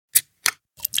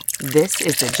This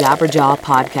is the Jabberjaw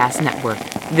Podcast Network.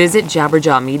 Visit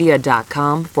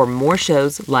jabberjawmedia.com for more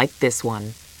shows like this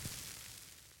one.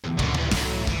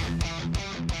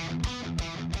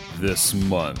 This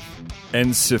month,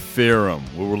 Ensiferum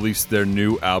will release their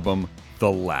new album,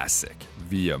 Thalassic,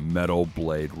 via Metal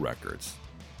Blade Records.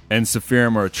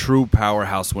 Ensiferum are a true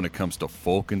powerhouse when it comes to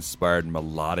folk-inspired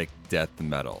melodic death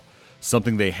metal,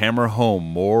 something they hammer home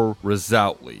more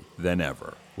resolutely than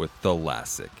ever with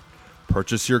Thalassic.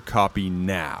 Purchase your copy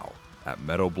now at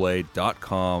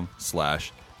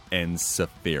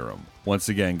metalblade.com/Ensiferum. Once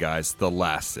again, guys,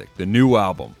 Thalassic, the new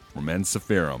album from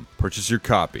Ensiferum. Purchase your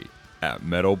copy at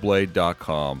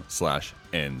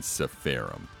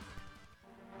metalblade.com/Ensiferum.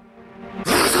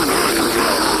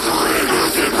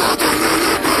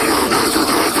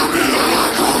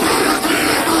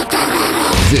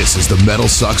 This is the Metal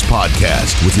Sucks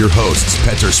Podcast with your hosts,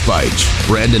 Petter Speich,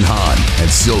 Brandon Hahn, and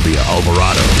Sylvia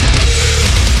Alvarado.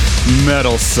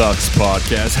 Metal Sucks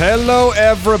Podcast. Hello,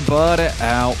 everybody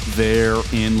out there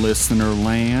in listener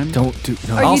land. No.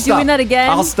 Are you doing that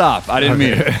again? I'll stop. I didn't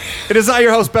mean it. It is I,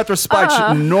 your host, Petter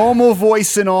Speich, normal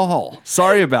voice and all.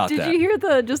 Sorry about that. Did you hear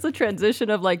the transition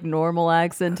of like normal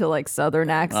accent to like southern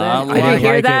accent? I Did you didn't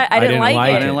hear like that? it. I didn't like I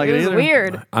it. didn't like it It was either.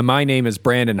 weird. My name is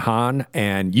Brandon Hahn,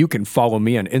 and you can follow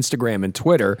me on Instagram and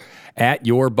Twitter at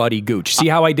Your Buddy Gooch. See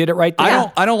how I did it right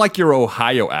there? I don't like your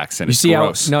Ohio accent. You It's see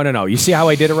gross. how? No. You see how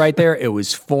I did it right there? It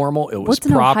was formal. It was What's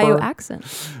an proper. Ohio accent?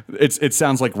 It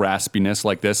sounds like raspiness,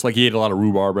 like this. Like he ate a lot of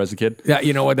rhubarb as a kid. Yeah,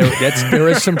 you know what? There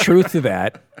is some truth to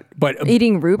that. But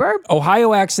Eating rhubarb?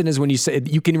 Ohio accent is when you say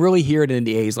you can really hear it in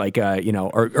the A's, like or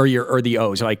the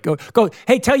O's. Like go.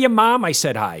 Hey, tell your mom I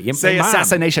said hi. Say Mom.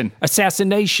 assassination.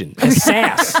 Assassination.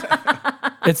 Sass.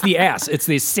 It's the ass. It's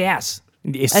the sass.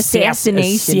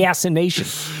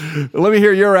 Assassination. Let me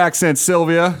hear your accent,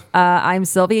 Sylvia. I'm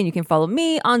Sylvia, and you can follow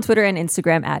me on Twitter and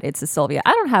Instagram at It's a Sylvia.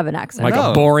 I don't have an accent. Like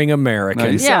No. a boring American. No,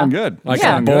 you sound good. Like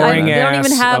yeah, a boring they don't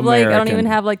even ass have I don't American. even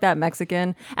have like that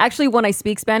Mexican. Actually, when I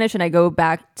speak Spanish and I go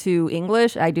back to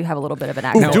English, I do have a little bit of an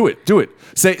accent. Do it.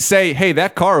 Say, hey,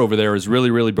 that car over there is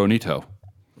really, really bonito.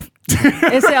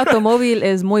 Ese automóvil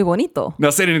es muy bonito. Now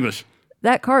say it in English.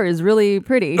 That car is really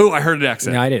pretty. Oh, I heard an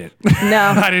accent. No, I didn't.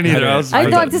 No. I didn't either. I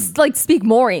don't just like speak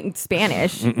more in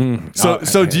Spanish.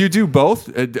 So do you do both?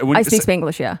 I speak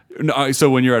Spanglish, yeah. No, so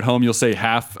when you're at home, you'll say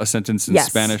half a sentence in Yes.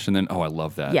 Spanish, and then I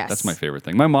love that. Yes. That's my favorite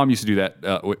thing. My mom used to do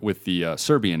that with the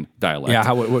Serbian dialect.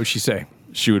 Yeah, what would she say?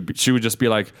 She would just be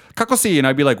like "kakosi," and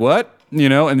I'd be like, "What?" You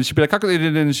know, and then she'd be like "kakosi,"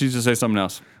 and then she'd just say something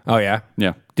else. Oh, yeah?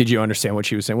 Yeah. Did you understand what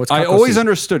she was saying? What's I kakosi? always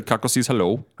understood "kakosi's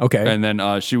hello." Okay. And then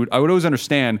I would always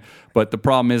understand, but the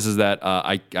problem is that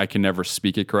I can never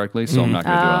speak it correctly, so I'm not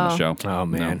going to do it on the show. Oh,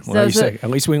 man. No. Well, So- at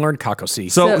least we learned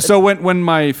kakosi. So when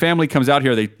my family comes out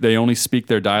here, they only speak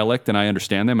their dialect, and I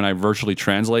understand them, and I virtually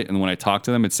translate. And when I talk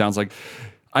to them, it sounds like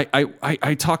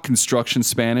I talk construction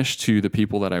Spanish to the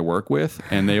people that I work with,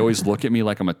 and they always look at me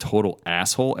like I'm a total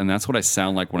asshole, and that's what I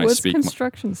sound like when I What's speak.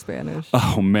 construction Spanish?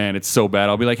 Oh man, it's so bad.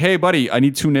 I'll be like, "Hey, buddy, I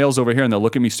need 2 nails over here," and they'll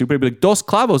look at me stupid. I'll be like, "Dos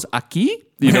clavos aquí."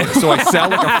 You know, so I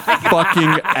sound like a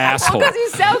fucking asshole. Because you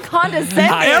sound condescending.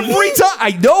 Every time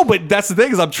I know, but that's the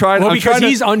thing is I'm trying. Well, I'm because trying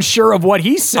he's to, unsure of what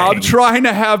he's saying. I'm trying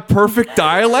to have perfect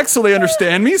dialect so they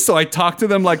understand me. So I talk to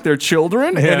them like they're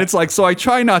children, Yeah. and it's like so I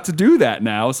try not to do that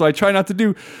now. So I try not to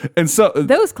do, and so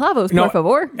Those clavos, No, por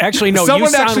favor. Actually, no. Someone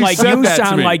you sound actually like said that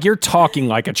to me. you're talking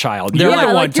like a child. You're Yeah, the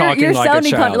one like talking you're like a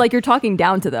sounding child. like you're talking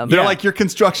down to them. they're like your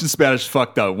construction Spanish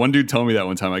fucked up. One dude told me that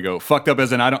one time. I go fucked up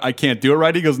as in I can't do it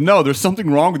right. He goes, no, there's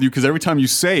something wrong with you because every time you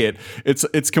say it,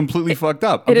 it's completely fucked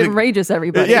up. It I'm like, enrages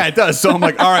everybody. yeah, it does. So I'm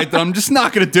like, all right, then I'm just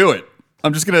not going to do it.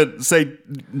 I'm just going to say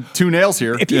 2 nails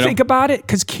here. if you know? think about it,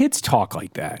 because kids talk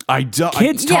like that. I do.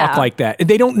 Kids Yeah. talk like that. And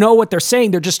they don't know what they're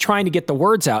saying. They're just trying to get the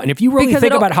words out. And if you really Because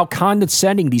think it'll- about how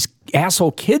condescending these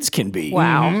asshole kids can be.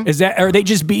 Wow. Are they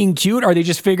just being cute? Are they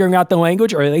just figuring out the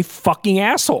language? Or are they fucking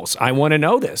assholes? I want to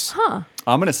know this.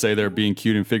 I'm going to say they're being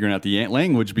cute and figuring out the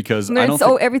language because No, I don't so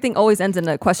think everything always ends in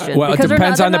a question. Well, it because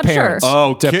depends they're on the not sure. parents.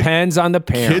 Oh, Depends on the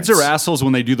parents. kids are assholes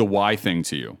when they do the why thing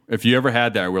to you. If you ever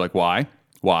had that, we're like, why?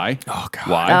 Why? Oh, God.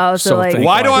 Why? Oh, so like, thank-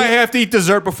 Why do I have to eat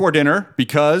dessert before dinner?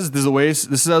 Because this is the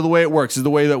way it works. This is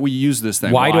the way that we use this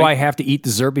thing. Why do I have to eat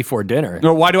dessert before dinner?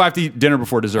 No, why do I have to eat dinner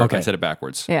before dessert? Okay. I said it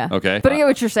backwards. yeah. Okay. But I get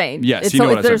what you're saying. Yes, It's you know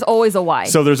what I there's said. always a why.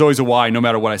 So there's always a why, no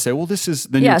matter what I say. Well, this is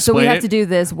then you yeah, so we explain have it. to do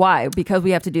this. Why? Because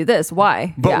we have to do this.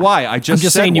 Why? But Yeah. why? I I'm just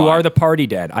just said saying you why. are the party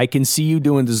dad. I can see you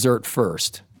doing dessert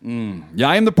first. Yeah,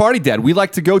 I am the party dad. We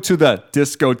like to go to the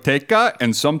discoteca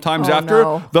and sometimes Oh, after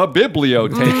no. the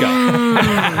biblioteca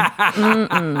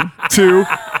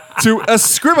to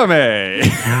escribame.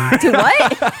 To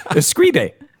what?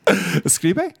 Escribe.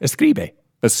 Escribe? Escribe.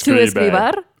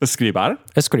 escribar. Escribar?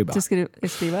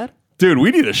 Escribar. Dude,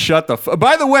 we need to shut the.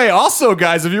 By the way, also,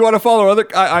 guys, if you want to follow other,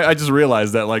 I just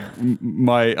realized that like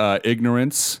my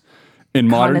ignorance in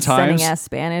modern times, ass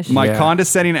Spanish. my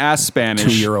condescending ass Spanish,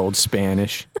 2-year-old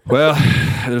Spanish. Well,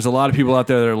 there's a lot of people out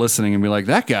there that are listening and be like,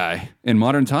 that guy in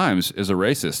modern times is a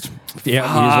racist. Yeah,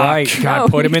 he's right. God, No,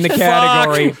 put him in the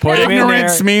category. Put him in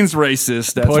Ignorance there. means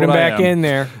racist. That's Put him what I back am. in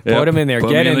there. Yep. Put him in there. Put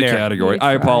Get me in the there. category. You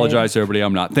I tried. apologize to everybody.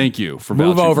 I'm not. Thank you for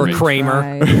Move vouching over, for me. Kramer.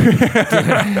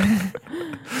 Right.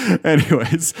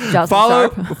 Anyways,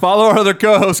 Jocelyn follow our other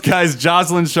co-host, guys.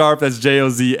 Jocelyn Sharp. That's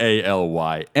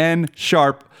JOZALYN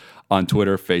Sharp on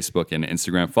Twitter, Facebook, and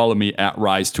Instagram. Follow me at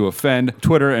Rise to Offend,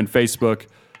 Twitter and Facebook.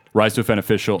 Rise to Offend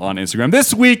Official on Instagram.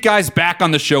 This week, guys, back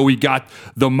on the show, we got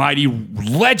the mighty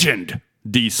legend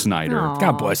D. Snider.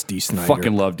 God bless D. Snider.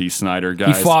 Fucking love D. Snider, He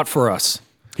guys. fought for us.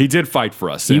 He did fight for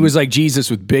us. He and- was like Jesus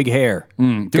with big hair.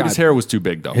 dude, his hair was too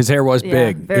big, though. His hair was Yeah,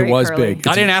 big. It very was curly. big.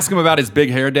 I didn't ask him about his big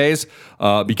hair days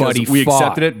because But he we fought.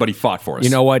 accepted it, but he fought for us. You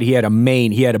know what? He had a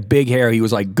mane. He had a big hair. He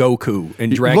was like Goku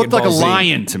in he Dragon looked like a Ball Z.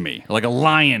 lion to me, like a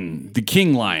lion, the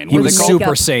king lion. He What do was they call-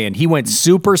 makeup. Super Saiyan. He went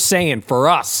Super Saiyan for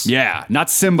us. Yeah, not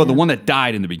Simba, the one that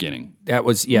died in the beginning. That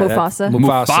was Mufasa.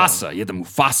 Mufasa. He had the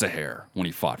Mufasa hair when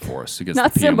he fought for us against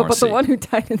Not the Simba, but the PMRC. one who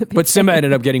died in the beginning. But Simba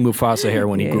ended up getting Mufasa hair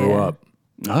when he grew Yeah. up.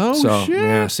 Oh, So shit.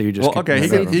 yeah, so you just Well, okay,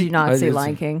 So he- did you not I see just-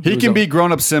 Lion King? He can be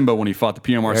grown-up Simba when he fought the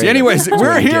PMRC. There you go. Anyways, That's we're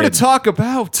what he here to did. talk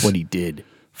about what he did.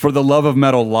 For the Love of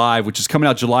Metal Live, which is coming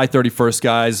out July 31st,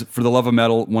 guys. For the Love of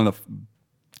Metal, one of the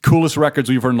coolest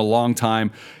records we've heard in a long time.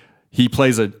 He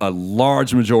plays a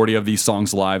large majority of these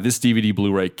songs live. This DVD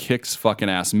Blu-ray kicks fucking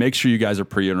ass. Make sure you guys are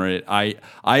pre-ordering it. I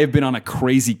have been on a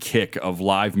crazy kick of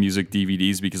live music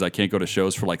DVDs because I can't go to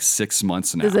shows for like 6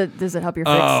 months now. Does it help your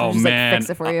fix? Oh, Just, man. Like, fix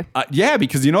it for you. Yeah,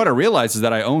 because you know what I realized is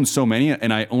that I own so many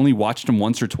and I only watched them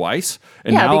once or twice.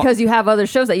 And Yeah, now, because you have other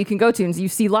shows that you can go to and you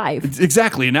see live.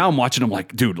 exactly. And now I'm watching them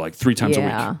like, dude, like 3 times a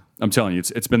Yeah. week. I'm telling you,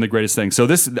 it's been the greatest thing. So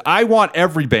I want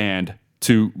every band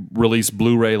to release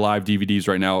Blu-ray live DVDs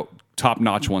right now,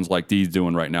 top-notch ones like these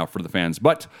doing right now for the fans.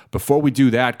 But before we do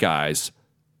that, guys,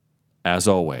 as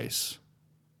always,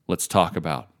 let's talk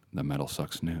about the Metal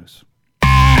Sucks news.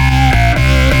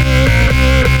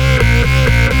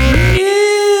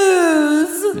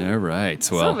 All right.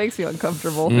 So Well, it makes you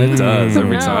uncomfortable. it does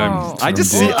every No. time. I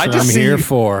just That's what I'm see here you,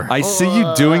 for. I see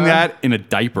you doing that in a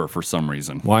diaper for some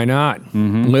reason. Why not?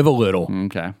 Live a little.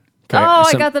 Okay. Okay, Oh,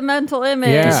 I some- got the mental image.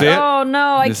 Yeah. You see it? Oh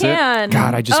no, I You see it? can't.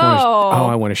 God, I just want to. Oh.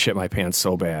 I want to shit my pants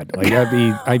so bad. Like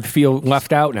I feel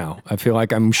left out now. I feel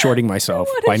like I'm shorting myself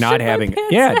by not shit my having.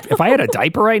 pants Yeah, out. if I had a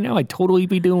diaper right now, I'd totally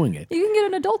be doing it. You can get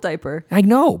an adult diaper. I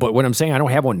know, but what I'm saying, I don't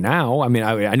have one now. I mean,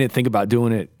 I didn't think about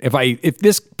doing it. If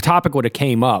this topic would have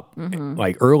came up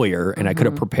like earlier and I could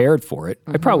have prepared for it,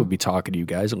 I'd probably be talking to you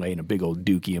guys and laying a big old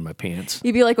dookie in my pants.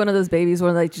 You'd be like one of those babies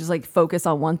where they just like focus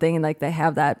on one thing and like they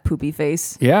have that poopy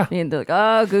face. Yeah. And they're like,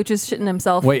 oh, Gooch is shitting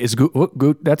himself. Wait, is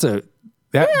Goot? That's a.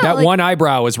 That like- one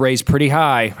eyebrow is raised pretty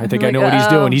high. I think I Like, know what he's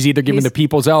doing. oh, He's either giving he's- the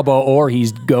people's elbow or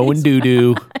he's going doo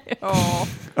doo. Oh.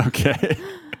 Okay.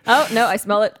 Oh no, I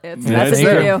smell it. That's That's it for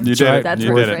it. you. You did it. That's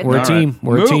You worth did it. right We're a there. All right. team.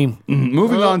 We're a team.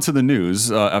 Moving on to the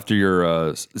news after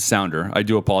your sounder. I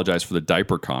do apologize for the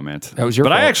diaper comment. That was your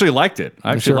But I fault. actually liked it.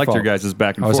 I actually your liked your fault. guys'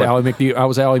 back and I was forth. Ally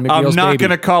McNeil's I'm not baby. going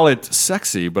to call it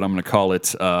sexy, but I'm going to call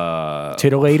it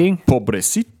Titillating.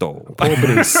 pobrecito.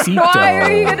 Pobrecito. Why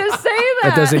are you gonna say that?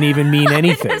 That doesn't even mean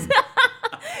anything.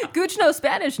 Gooch knows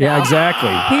Spanish now. Yeah,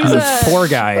 exactly. He's This a- poor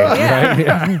guy.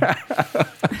 Right?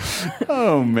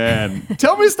 Oh, man.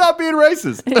 Tell me to stop being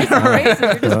racist. He's a racist.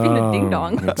 You're just being a ding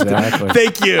dong. Exactly.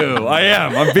 Thank you. I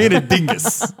am. I'm being a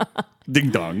dingus. Ding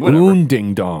dong. Whatever. Oon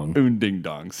ding dong. Oon ding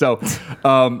dong. So,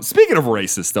 speaking of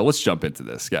racist, though, let's jump into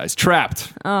this, guys.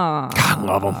 Trapped. God,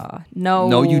 love him. No.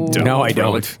 No, you don't. No, I really.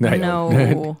 don't. I don't.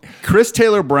 No. Chris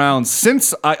Taylor Brown,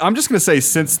 I'm just going to say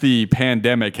since the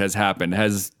pandemic has happened,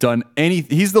 has done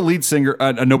he's the lead singer.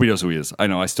 Nobody knows who he is. I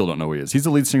know. I still don't know who he is. He's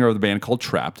the lead singer of the band called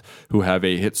Trapped, who have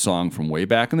a hit song from way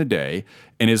back in the day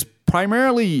and is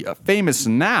primarily famous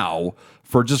now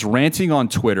for just ranting on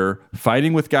Twitter,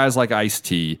 fighting with guys like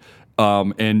Ice-T,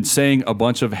 and saying a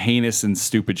bunch of heinous and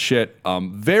stupid shit.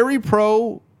 Very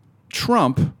pro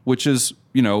Trump, which is,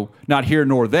 not here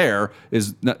nor there,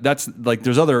 that's like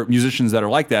there's other musicians that are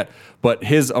like that, but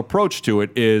his approach to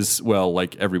it is, well,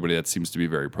 like everybody that seems to be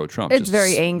very pro Trump. It's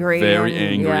very angry. Very and,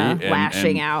 angry. yeah, and-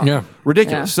 lashing and out. Yeah.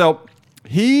 Ridiculous. Yeah. So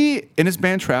he and his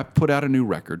band Trap put out a new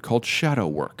record called Shadow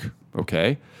Work.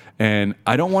 Okay. And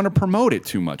I don't want to promote it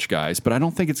too much, guys, but I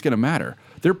don't think it's going to matter.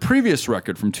 Their previous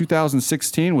record from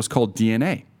 2016 was called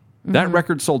DNA. That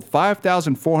record sold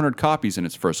 5,400 copies in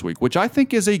its first week, which I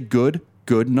think is a good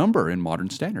good number in modern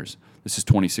standards. This is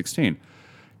 2016.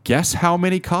 Guess how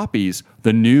many copies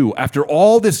the new, after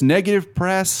all this negative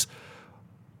press,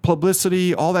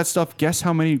 publicity, all that stuff, guess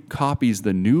how many copies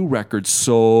the new record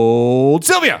sold?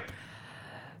 Sylvia!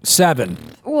 7.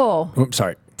 Whoa. Oops,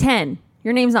 sorry. 10.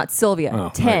 Your name's not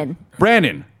Sylvia. 10. Right.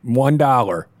 Brandon.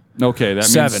 $1. Okay, that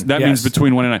 7, means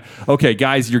between 1 and 9. Okay,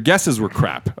 guys, your guesses were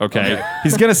crap. Okay,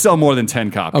 he's gonna sell more than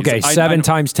 10 copies. Okay, 7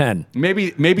 times 10.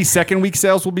 Maybe second week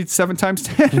sales will be 7 times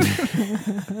 10.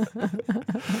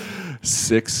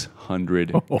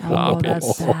 600 copies.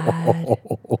 That's sad.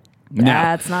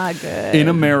 That's not good. In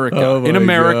America,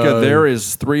 God. there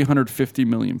is 350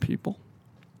 million people.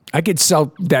 I could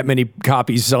sell that many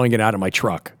copies selling it out of my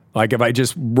truck. Like if I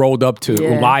just rolled up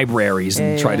to libraries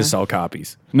and tried to sell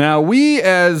copies. Now, we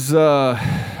as,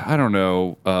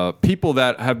 people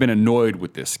that have been annoyed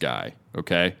with this guy,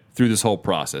 okay, through this whole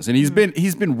process. And he's been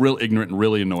real ignorant and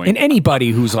really annoying. And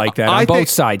anybody who's like that on both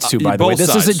sides, too, by the way.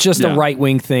 This isn't just a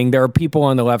right-wing thing. There are people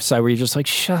on the left side where you're just like,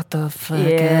 shut the fuck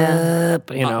up,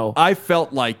 you know. I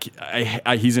felt like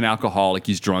he's an alcoholic,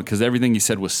 he's drunk, because everything he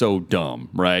said was so dumb,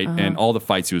 right? And all the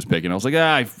fights he was picking. I was like,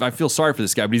 I feel sorry for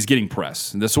this guy, but he's getting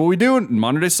press. And that's what we do in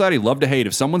modern day society. Love to hate.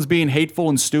 If someone's being hateful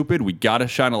and stupid, we got to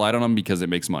shine a light on them because it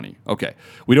makes money. Okay.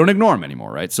 We don't ignore him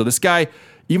anymore, right? So this guy,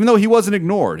 even though he wasn't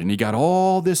ignored and he got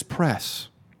all this press,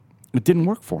 it didn't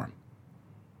work for him.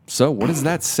 So what does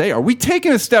that say? Are we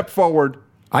taking a step forward?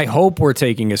 I hope we're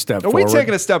taking a step forward. Are we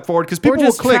taking a step forward? Because people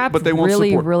will click, but they won't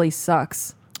really, support. really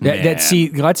sucks. See,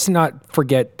 let's not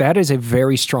forget, that is a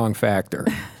very strong factor.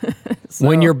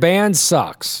 When your band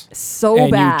sucks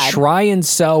and bad. you try and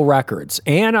sell records,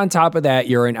 and on top of that,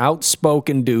 you're an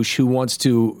outspoken douche who wants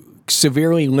to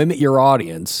severely limit your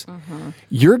audience,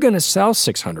 you're going to sell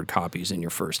 600 copies in your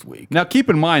first week. Now, keep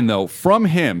in mind, though, from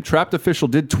him, Trapped Official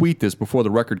did tweet this before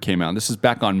the record came out. This is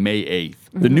back on May 8th.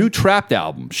 The new Trapped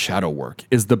album, Shadow Work,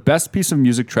 is the best piece of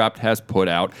music Trapped has put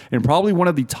out and probably one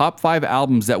of the top 5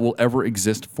 albums that will ever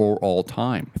exist for all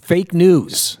time. Fake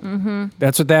news.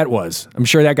 That's what that was. I'm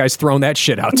sure that guy's thrown that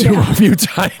shit out too a few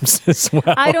times as well.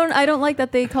 I don't like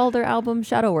that they called their album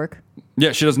Shadow Work.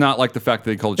 Yeah, she does not like the fact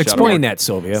that they called it Shadow Explain Work. that,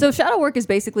 Sylvia. So shadow work is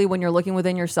basically when you're looking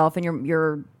within yourself and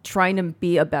you're trying to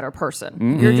be a better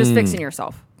person. You're just fixing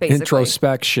yourself, basically.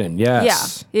 Introspection,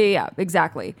 yes. Yeah,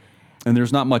 exactly. And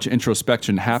there's not much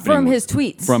introspection happening. From his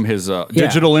tweets. From his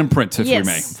digital imprint, if we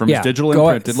may. From his digital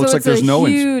imprint. It looks like there's no...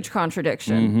 It's a huge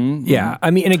contradiction. Yeah, I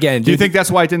mean, and again... Do you think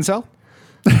that's why it didn't sell?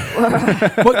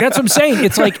 Well, that's what I'm saying.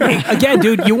 It's like, again,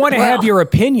 dude, you want to have your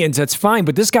opinions, that's fine,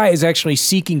 but this guy is actually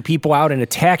seeking people out and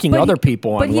attacking other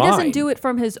people online. But he doesn't do it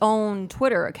from his own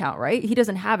Twitter account, right? He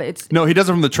doesn't have it. No, he does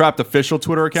it from the Trapped Official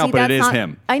Twitter account, but it is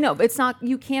him. I know, but it's not,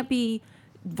 you can't be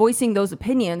voicing those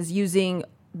opinions using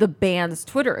the band's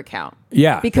Twitter account.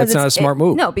 Yeah, that's not a smart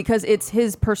move. No, because it's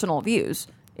his personal views.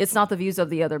 It's not the views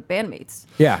of the other bandmates.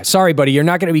 Yeah, sorry, buddy. You're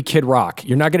not going to be Kid Rock.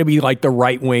 You're not going to be like the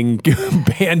right-wing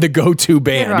band, the go-to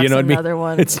band. You know what I mean? Another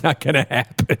one. It's not going to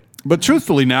happen. But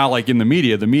truthfully now, like in the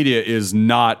media is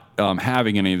not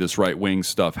having any of this right-wing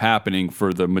stuff happening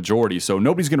for the majority. So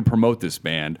nobody's going to promote this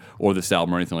band or this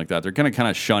album or anything like that. They're going to kind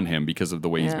of shun him because of the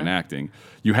way he's been acting.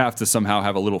 You have to somehow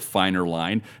have a little finer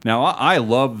line. Now, I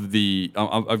love we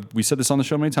said this on the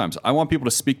show many times. I want people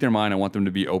to speak their mind. I want them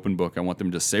to be open book. I want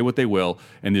them to say what they will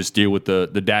and just deal with the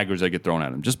daggers that get thrown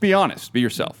at them. Just be honest. Be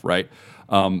yourself, right?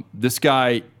 This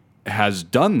guy has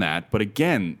done that, but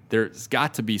again, there's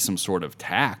got to be some sort of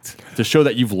tact to show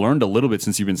that you've learned a little bit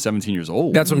since you've been 17 years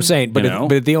old. That's what I'm saying. But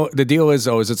the deal is,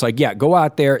 though, is it's like, yeah, go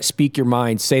out there, speak your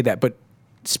mind, say that, but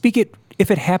speak it if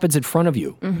it happens in front of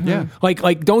you. Yeah. Like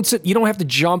you don't have to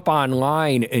jump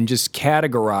online and just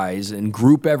categorize and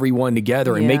group everyone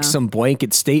together and make some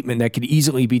blanket statement that could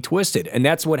easily be twisted. And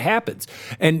that's what happens.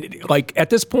 And like at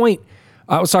this point,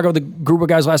 I was talking with a group of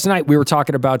guys last night. We were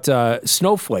talking about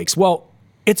snowflakes. Well,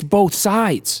 it's both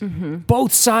sides.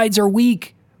 Both sides are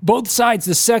weak. Both sides.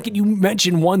 The second you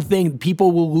mention one thing,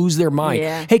 people will lose their mind.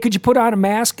 Yeah. Hey, could you put on a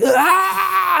mask?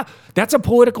 Ah! That's a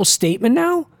political statement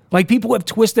now. Like people have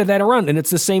twisted that around, and it's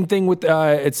the same thing with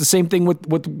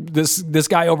this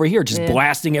guy over here, just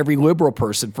blasting every liberal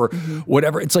person for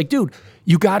whatever. It's like, dude,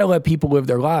 you got to let people live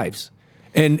their lives.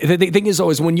 And the thing is,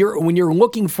 always when you're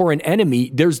looking for an enemy,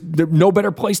 there's no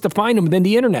better place to find them than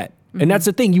the internet. And that's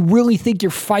the thing. You really think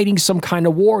you're fighting some kind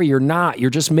of war. You're not. You're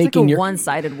just making your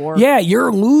one-sided war. Yeah,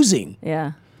 you're losing.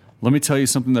 Yeah. Let me tell you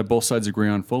something that both sides agree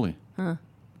on fully. Huh.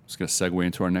 Just going to segue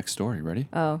into our next story. Ready?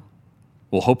 Oh.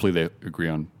 Well, hopefully they agree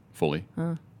on fully.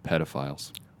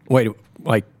 Pedophiles. Wait,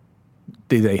 like,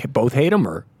 do they both hate him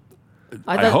or?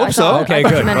 I hope so. I Okay, thought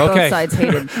good. you meant Okay. both sides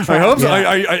hated. I hope so.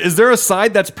 Yeah. Is there a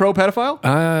side that's pro-pedophile?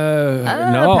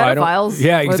 No, I don't. pedophiles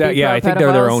Yeah, would be exactly. Yeah, I think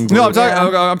they're their own pro-pedophiles.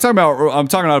 group. No, I'm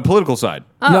talking about a political side.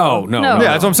 No. Yeah,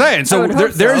 that's what I'm saying. So, would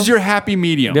hope there's so. your happy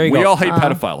medium. There you We go. all hate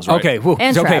pedophiles, right? Okay, whew,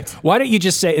 And okay. trapped. Why don't you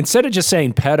just say, instead of just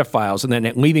saying pedophiles and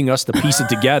then leaving us to piece it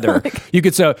together, you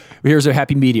could say, here's a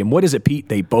happy medium. What is it, Pete?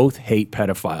 They both hate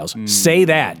pedophiles. Say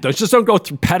that. Just don't go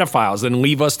through pedophiles and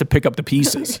leave us to pick up the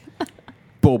pieces.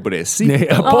 Pobrecito.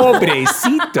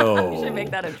 Pobrecito. Should make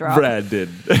that a drop. Brad did.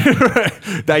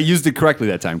 I used it correctly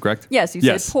that time, correct? Yes, you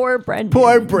said poor Brendan.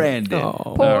 Poor Brandon.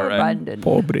 Poor All right. Brendan.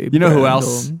 Pobre You know who Brandon.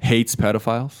 else hates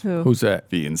pedophiles? Who's that?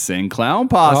 The Insane Clown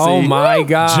Posse. Oh my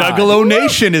God. Juggalo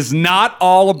Nation is not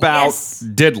all about Yes.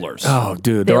 diddlers. Oh,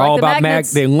 dude, They they're like all the about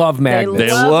magnets. They love magnets.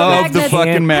 They love the magnets.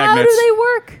 fucking How magnets. do they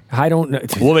work? I don't know.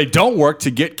 Well, they don't work to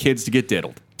get kids to get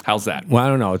diddled. How's that? Well, I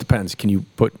don't know. It depends. Can you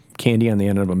put candy on the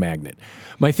end of a magnet?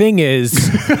 My thing is,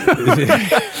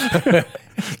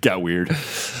 Got weird.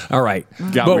 all right.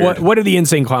 Got But weird. what do the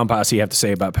Insane Clown Posse have to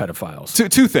say about pedophiles?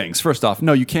 Two things. First off,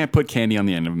 no, you can't put candy on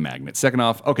the end of a magnet. Second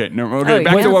off, okay, you back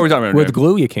to can. what we're talking about. With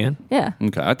glue, you can. Yeah.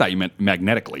 Okay, I thought you meant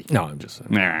magnetically. No, I'm just saying.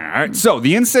 All right. So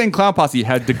the Insane Clown Posse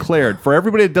had declared, for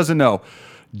everybody that doesn't know,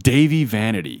 Davey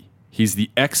Vanity. He's the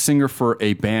ex-singer for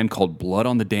a band called Blood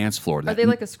on the Dance Floor. Are they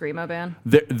like a screamo band?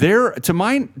 They're to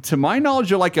my knowledge,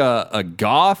 they're like a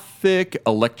gothic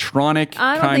electronic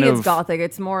I don't kind think of it's gothic.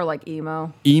 It's more like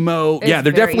emo. emo. It's Yeah,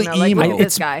 they're very definitely emo. Like, emo. look at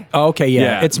this guy. Okay,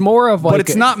 yeah. It's more of like. but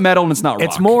it's not metal and it's not rock.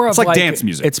 It's more of it's like dance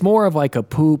music. It's more of like a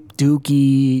poop,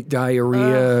 dookie,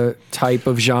 diarrhea type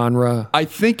of genre. I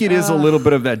think it is a little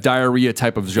bit of that diarrhea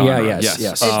type of genre. Yeah,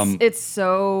 yes. It's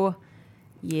so.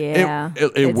 Yeah,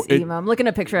 it- it's it- emo. I'm looking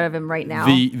at a picture of him right now.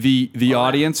 The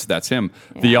audience, that's him.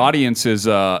 The audience is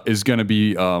going to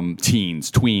be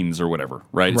tweens or whatever,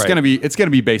 right? It's Right. going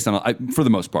to be based on for the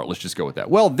most part. Let's just go with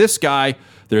that. Well, this guy,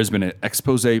 there's been an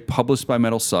expose published by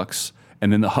Metal Sucks,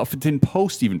 and then the Huffington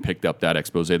Post even picked up that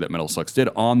expose that Metal Sucks did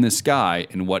on this guy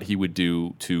and what he would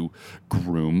do to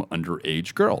groom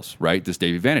underage girls, right? This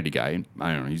Davey Vanity guy, and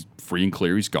I don't know, he's free and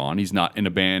clear. He's gone. He's not in a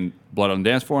band, Blood on the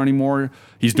Dance Floor anymore.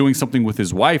 He's doing something with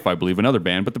his wife, I believe, another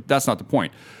band, but that's not the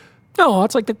point. No,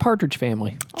 it's like the Partridge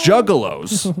Family.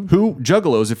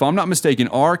 Juggalos, if I'm not mistaken,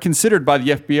 are considered by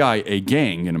the FBI a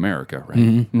gang in America,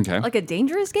 right? Okay. like a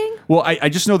dangerous gang. Well, I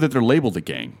just know that they're labeled a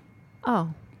gang.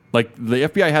 Oh, Like the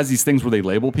FBI has these things where they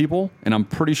label people, and I'm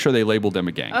pretty sure they labeled them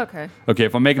a gang. Okay. Okay,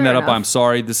 if I'm making Fair that up, enough. I'm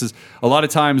sorry. This is a lot of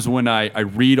times when I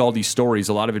read all these stories,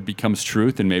 a lot of it becomes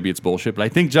truth, and maybe it's bullshit. But I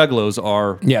think Juggalos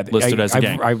are listed as a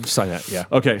gang. I've signed that, yeah.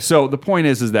 Okay, so the point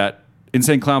is that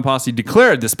Insane Clown Posse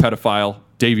declared this pedophile,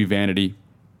 Davey Vanity,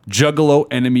 Juggalo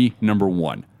enemy number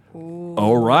one.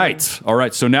 All right.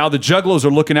 So now the Juggalos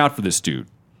are looking out for this dude.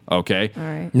 Okay. all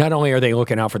right. Not only are they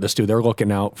looking out for this dude, they're looking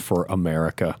out for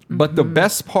America. But the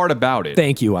best part about it,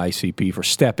 Thank you, ICP, for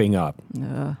stepping up.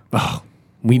 Oh,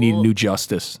 we need new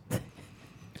justice.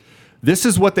 this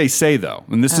is what they say though,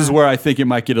 and this is where I think it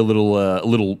might get a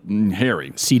little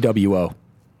hairy. CWO.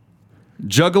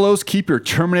 Juggalos, keep your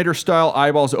Terminator-style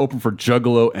eyeballs open for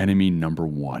Juggalo enemy number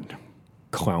one.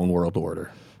 Clown World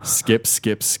Order. Skip,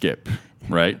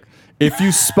 right? If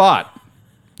you spot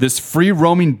this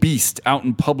free-roaming beast out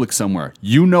in public somewhere,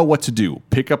 you know what to do.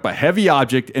 Pick up a heavy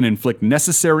object and inflict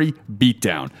necessary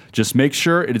beatdown. Just make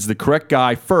sure it is the correct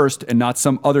guy first and not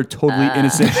some other totally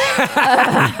innocent.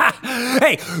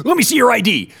 Hey, let me see your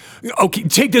ID. Okay,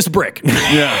 take this brick.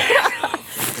 Yeah.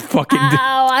 Fucking.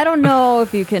 Oh, I don't know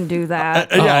if you can do that.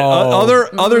 Yeah,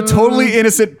 other totally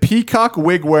innocent peacock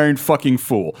wig wearing fucking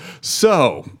fool.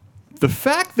 So, the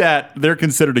fact that they're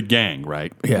considered a gang,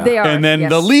 right? Yeah. They are. And then yes.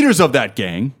 the leaders of that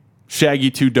gang,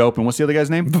 Shaggy 2 Dope, and what's the other guy's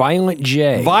name? Violent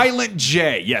J. Violent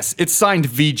J. Yes, it's signed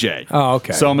VJ. Oh,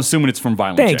 okay. So I'm assuming it's from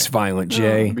Violent Thanks, J. Violent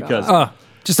J. Because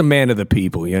Just a man of the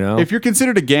people, you know? if you're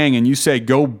considered a gang and you say,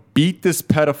 go beat this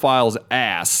pedophile's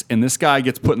ass, and this guy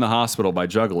gets put in the hospital by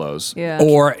juggalos, Yeah.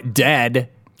 Or dead.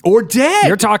 or dead.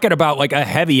 You're talking about like a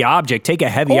heavy object. Take a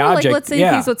heavy Or object. like, let's say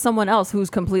yeah. he's with someone else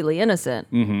who's completely innocent.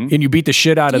 Mm. and you beat the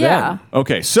shit out of Yeah. them.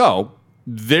 Okay, so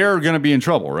they're going to be in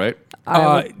trouble, right?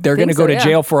 They're going to think go so, to yeah.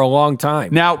 jail for a long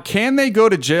time. Now, can they go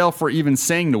to jail for even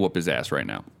saying to whoop his ass right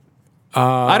now?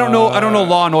 I don't know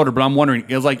Law and Order, but I'm wondering,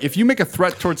 is like if you make a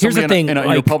threat towards Here's somebody the thing, in a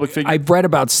like, public figure, I've read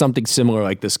about something similar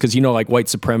like this because like white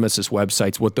supremacist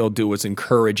websites, what they'll do is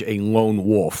encourage a lone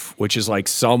wolf, which is like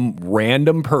some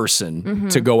random person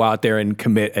to go out there and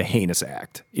commit a heinous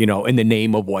act, in the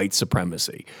name of white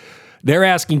supremacy. They're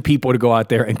asking people to go out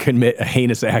there and commit a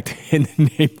heinous act in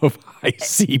the name of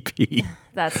ICP.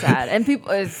 That's sad. And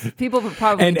people would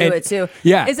probably do it too.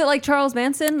 Yeah. Is it like Charles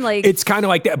Manson? Like It's kind of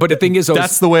like that. But the thing is,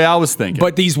 That's the way I was thinking.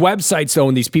 But these websites, though,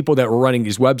 and these people that were running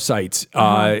these websites,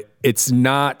 it's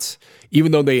not.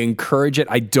 Even though they encourage it,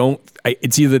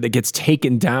 it's either that gets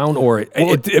taken down or.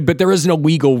 But there is no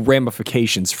legal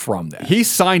ramifications from that. he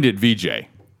signed it, VJ.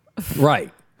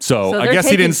 Right. So I they're guess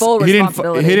he taking didn't. full He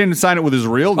responsibility. didn't sign it with his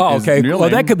real. Oh, his okay. real Well,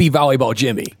 name. that could be Volleyball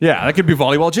Jimmy. Yeah, that could be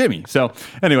Volleyball Jimmy. So,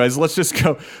 anyways, let's just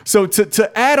go. So,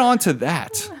 to add on to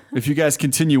that, if you guys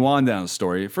continue on down the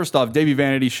story, first off, Davey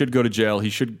Vanity should go to jail. He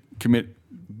should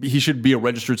be a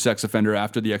registered sex offender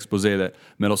after the expose that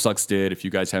Metal Sucks did, if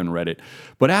you guys haven't read it.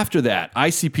 But after that,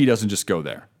 ICP doesn't just go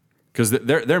there because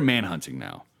they're manhunting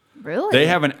now. really? They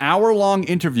have an hour-long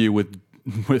interview with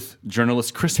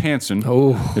journalist Chris Hansen.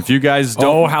 Oh, if you guys don't.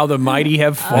 Oh, how the mighty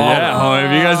have fallen. Yeah,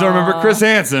 if you guys don't remember Chris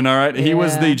Hansen, all right, he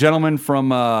was Yeah. the gentleman from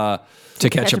To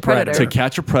Catch a Predator. To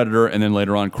Catch a Predator, and then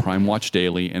later on Crime Watch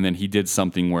Daily, and then he did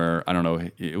something where I don't know,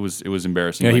 it was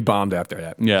embarrassing. Yeah, he Like, bombed after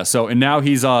that. yeah, so and now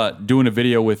he's doing a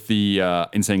video with the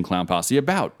Insane Clown Posse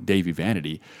about Davey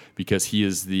Vanity because he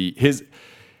is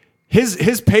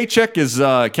his paycheck is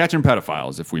catching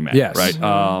pedophiles, if we may. Yes. Right.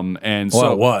 And Well,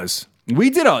 so it was. we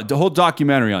did the whole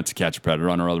documentary on To Catch a Predator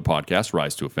on our other podcast,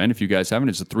 Rise to Offend. If you guys haven't,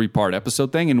 it's a 3-part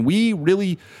episode thing. And we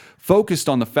really focused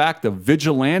on the fact of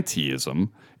vigilanteism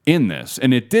in this.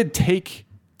 And it did take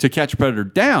To Catch a Predator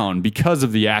down because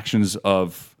of the actions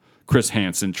of Chris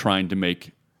Hansen trying to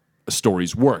make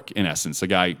stories work, in essence. A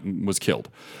guy was killed.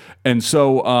 And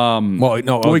so, a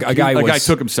guy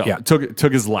took himself,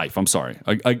 took his life. I'm sorry,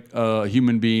 a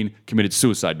human being committed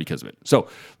suicide because of it. So,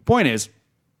 the point is,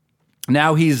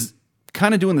 now he's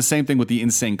kind of doing the same thing with the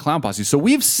Insane Clown Posse. So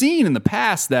we've seen in the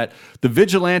past that the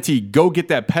vigilante go get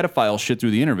that pedophile shit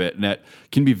through the internet, and that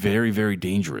can be very, very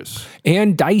dangerous.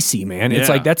 And dicey, man. It's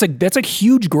Yeah. like that's a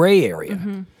huge gray area.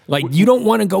 Like you don't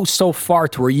want to go so far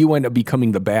to where you end up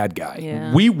becoming the bad guy.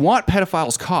 Yeah. We want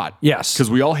pedophiles caught. Yes. Because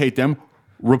we all hate them.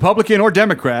 Republican or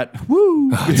Democrat.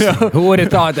 Woo. Yeah. Who would have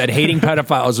thought that hating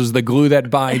pedophiles was the glue that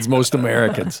binds most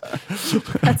Americans?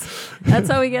 That's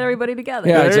how we get everybody together.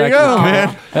 Yeah, There you exactly. go,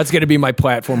 man. That's going to be my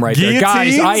platform right there.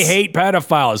 Guys, Guillotines? I hate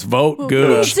pedophiles. Vote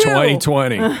Gooch too.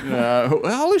 2020.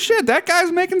 Holy shit, that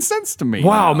guy's making sense to me.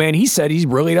 Wow, now. man, he said he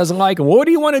really doesn't like him. What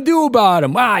do you want to do about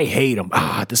him? I hate him.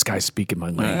 This guy's speaking my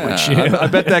language. I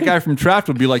bet that guy from Trapped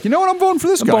would be like, you know what, I'm voting for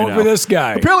this guy voting now. for this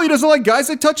guy. Apparently he doesn't like guys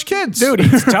that touch kids. Dude,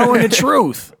 he's telling the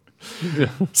truth.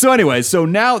 So anyway, so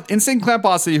now Insane Clown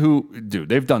Posse,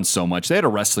 they've done so much. They had a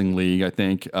wrestling league, I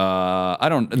think.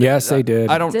 Yes, they did.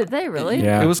 Did they really?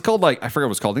 Yeah. It was called I forget what it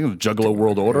was called. I think it was Juggalo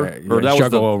World Order. Yeah, or that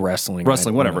Juggalo was Wrestling.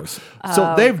 Wrestling, One of whatever. those.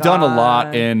 So they've done a lot,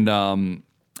 God. and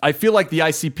I feel like the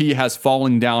ICP has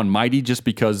fallen down mighty just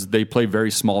because they play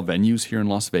very small venues here in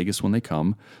Las Vegas when they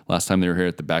come. Last time they were here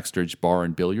at the Backstage Bar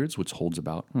and Billiards, which holds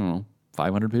about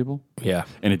 500 people. Yeah.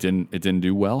 And it didn't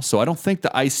do well. So I don't think the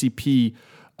ICP,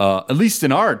 at least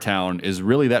in our town, is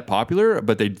really that popular.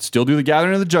 But they still do the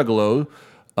Gathering of the Juggalo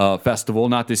festival,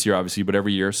 not this year obviously, but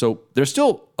every year. So they're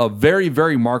still a very,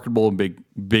 very marketable and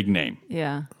big name.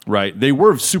 Yeah. Right? They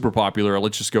were super popular.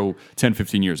 Let's just go 10,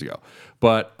 15 years ago.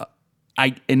 But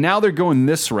and now they're going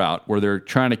this route where they're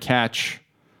trying to catch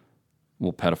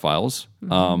pedophiles.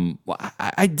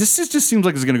 This just seems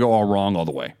like it's going to go all wrong all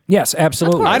the way. Yes,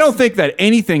 absolutely. I don't think that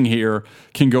anything here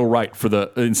can go right for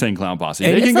the Insane Clown Posse.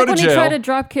 They It's can like go to when jail. he tried to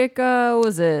drop kick,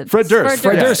 was it? Fred Durst.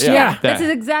 Fred Durst, yeah. This is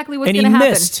exactly what's And going he to happen.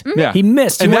 missed. Yeah. He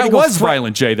missed. He And wanted that to go was fr-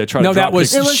 Violent J that tried No, to drop that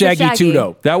was It was the Shaggy Shaggy.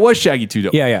 Tudo. That was Shaggy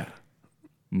Tudo. Yeah.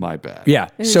 My bad. Yeah.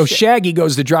 So Shaggy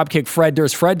goes to drop kick Fred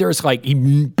Durst. Fred Durst,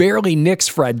 he barely nicks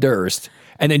Fred Durst.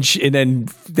 And then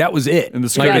that was it. And the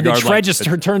security and then guard, Fred just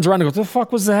turns around and goes, "What the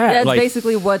fuck was that?" That's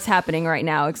basically what's happening right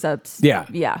now, except Yeah.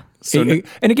 Yeah. And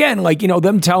again,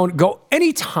 them telling,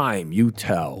 anytime you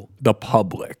tell the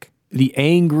public, the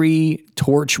angry,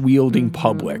 torch wielding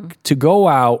public, to go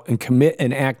out and commit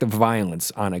an act of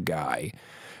violence on a guy,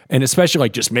 and especially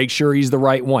just make sure he's the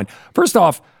right one. First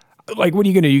off, what are you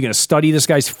going to do? You going to study this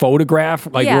guy's photograph,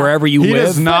 Yeah. wherever you He live?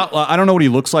 does not. I don't know what he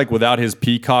looks like without his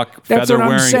peacock That's feather what I'm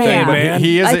wearing saying, thing, but man.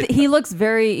 he is He looks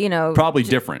very, probably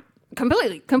different.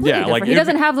 completely Yeah, different. like He if-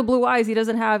 doesn't have the blue eyes. He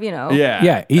doesn't have, Yeah.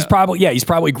 Yeah, he's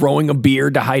probably growing a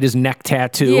beard to hide his neck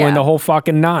tattoo Yeah. and the whole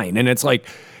fucking nine. And it's like,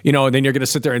 then you're going to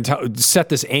sit there and set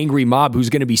this angry mob who's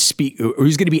going to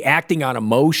be acting on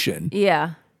emotion. Yeah.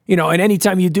 And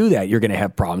anytime you do that, you're going to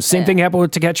have problems. Same thing happened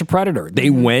with To Catch a Predator. They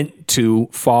went too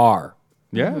far.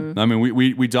 Yeah. I mean,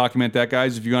 we document that,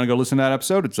 guys. If you want to go listen to that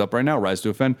episode, it's up right now. Rise to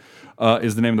Offend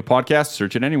is the name of the podcast.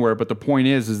 Search it anywhere. But the point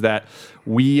is that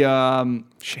we...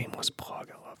 Shameless plug.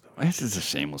 I love This is a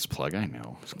shameless plug. I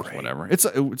know. It's whatever. It's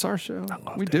our show.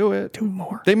 We to do it. do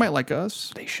more. They might like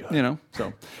us. They should.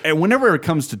 So, and whenever it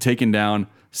comes to taking down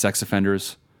sex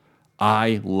offenders,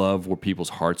 I love where people's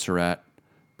hearts are at,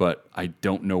 but I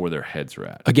don't know where their heads are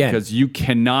at. Again. Because you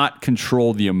cannot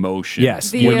control the emotion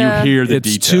Yes. when you hear the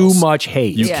It's details. too much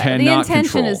hate. You Yeah, cannot the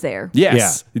intention control. is there. Yes.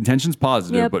 Yeah. The intention's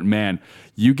positive, Yep. but man,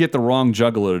 you get the wrong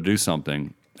juggler to do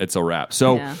something, it's a wrap.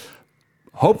 So Yeah.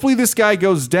 hopefully this guy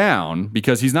goes down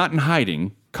because he's not in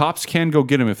hiding. Cops can go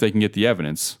get him if they can get the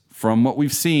evidence. From what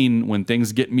we've seen, when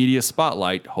things get media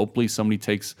spotlight, hopefully somebody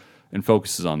takes and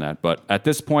focuses on that. But at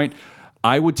this point,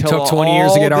 I would tell Took 20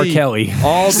 years to get R. the- Kelly.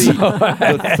 all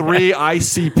the 3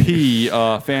 ICP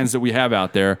fans that we have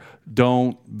out there,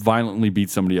 don't violently beat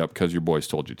somebody up because your boys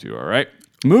told you to, all right?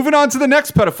 Moving on to the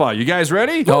next pedophile. You guys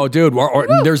ready? Oh, dude,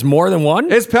 there's more than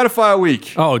one? It's pedophile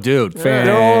week. Oh, dude,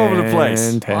 They're all over the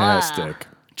place. Fantastic.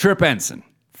 Trip Ensign,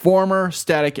 former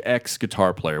Static X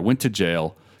guitar player, went to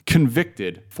jail,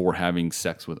 convicted for having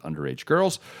sex with underage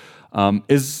girls,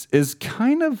 is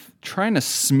kind of trying to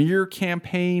smear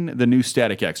campaign the new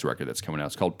Static X record that's coming out.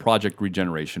 It's called Project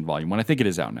Regeneration Volume 1. I think it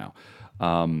is out now.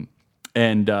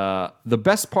 And the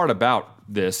best part about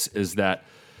this is that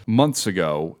months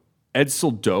ago,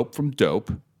 Edsel Dope from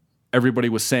Dope, everybody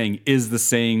was saying is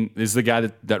the guy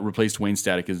that replaced Wayne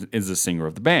Static is the singer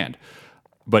of the band.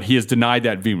 But he has denied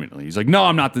that vehemently. He's like, no,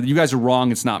 I'm not. You guys are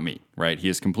wrong. It's not me, right? He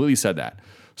has completely said that.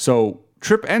 So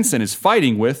Trip Ensign is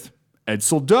fighting with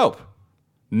Edsel Dope,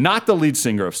 not the lead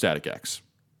singer of Static X.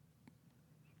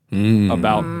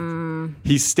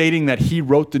 He's stating that he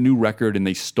wrote the new record and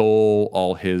they stole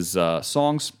all his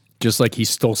songs. Just like he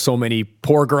stole so many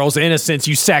poor girls' innocence,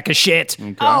 you sack of shit.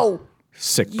 Oh,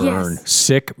 Sick burn. Yes.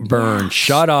 Sick burn.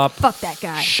 Shut up. fuck that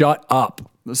guy. Shut up.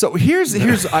 So here's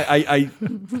I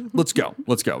let's go.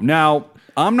 Now,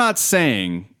 I'm not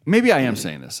saying, maybe I am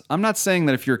saying this. I'm not saying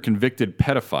that if you're a convicted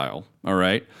pedophile, all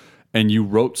right, and you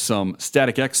wrote some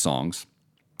Static X songs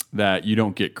that you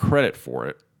don't get credit for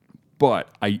it. But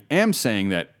I am saying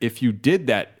that if you did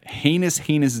that heinous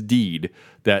deed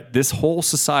that this whole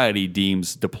society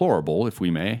deems deplorable, if we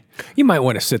may, You might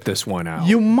want to sit this one out.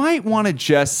 you might want to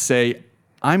just say,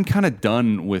 I'm kind of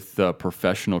done with the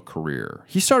professional career.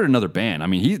 He started another band. I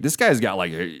mean, this guy's got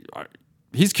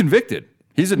he's convicted.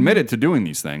 He's admitted to doing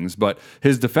these things, but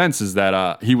his defense is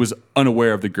that he was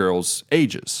unaware of the girls'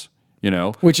 ages,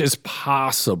 Which is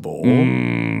possible.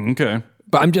 Okay.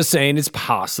 But I'm just saying it's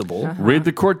possible. Read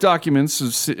the court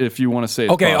documents if you want to say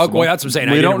it's Okay, possible. well, that's what I'm saying.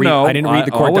 We don't know. I didn't read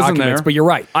the court wasn't documents, there. but you're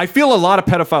right. I feel a lot of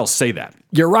pedophiles say that.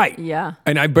 You're right. Yeah.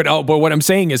 But what I'm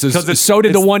saying is 'Cause so did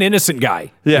the it's- one innocent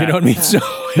guy. Yeah. You know what I mean? So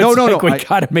No, we I-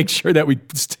 got to make sure that we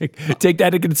take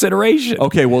that into consideration.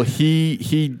 Okay, well,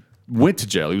 he went to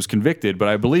jail. He was convicted, but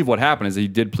I believe what happened is he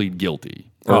did plead guilty.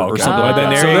 Or okay. something like Then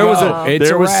that. there So you there was go. It's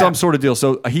there a was wrap. some sort of deal.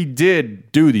 So he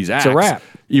did do these acts. a wrap.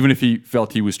 Even if he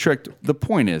felt he was tricked. The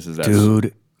point is that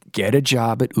Dude, get a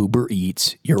job at Uber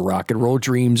Eats. Your rock and roll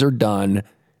dreams are done.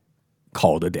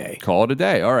 Call it a day. call it a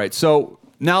day. All right. So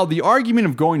now the argument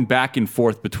of going back and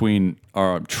forth between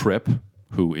Trip,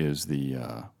 who is the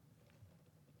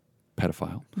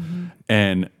pedophile,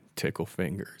 and Tickle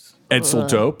fingers. Edsel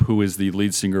Dope, who is the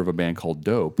lead singer of a band called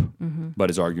Dope, but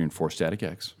is arguing for Static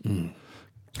X.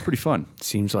 It's pretty fun.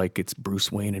 Seems like it's Bruce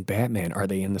Wayne and Batman. Are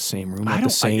they in the same room at the don't-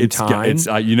 same it's, time? It's,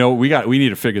 we need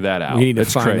to figure that out. We need to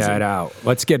It's find crazy. that out.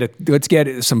 Let's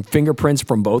get some fingerprints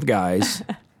from both guys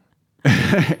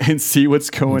and see what's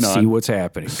going and on. see what's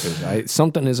happening because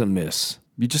something is amiss.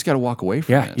 You just got to walk away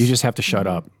from Yeah, this. you just have to shut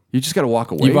up. You just got to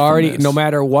walk away. You've from already this. no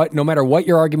matter what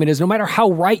your argument is, no matter how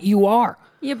right you are.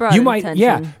 You brought it might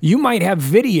attention. you might have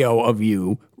video of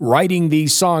you writing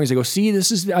these songs. They go,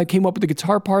 see, I came up with the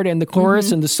guitar part and the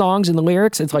chorus and the songs and the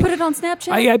lyrics. It's like Put it on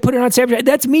Snapchat. I put it on Snapchat.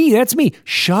 That's me.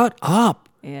 Shut up.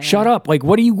 Yeah. Shut up. Like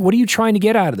what are you trying to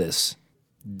get out of this?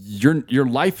 your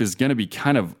life is going to be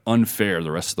kind of unfair the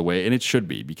rest of the way, and it should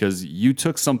be, because you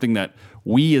took something that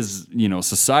we as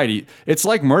society, it's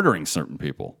like murdering certain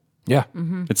people. Yeah.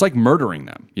 It's like murdering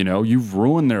them. You've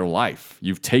ruined their life.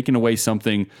 You've taken away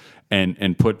something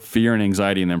and put fear and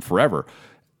anxiety in them forever.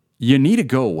 You need to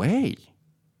go away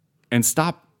and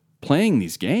stop playing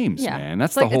these games, Yeah. man.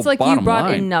 That's It's like- the whole it's like you bottom brought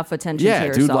line. enough attention to yeah,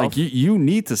 dude. yourself. Like you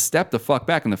need to step the fuck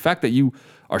back. And the fact that you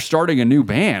are starting a new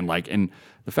band, and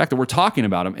the fact that we're talking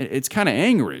about them, it's kind of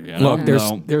angry. Look, there's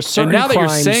certain and now that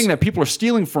crimes- you're saying that people are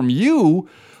stealing from you,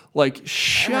 like,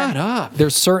 shut up.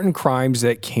 There's certain crimes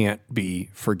that can't be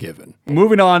forgiven.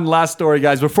 Moving on, last story,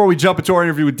 guys. Before we jump into our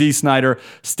interview with D. Snider,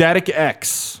 Static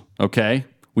X, okay?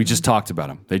 We just talked about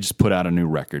them. They just put out a new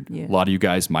record. Yeah. A lot of you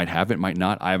guys might have it, might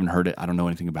not. I haven't heard it. I don't know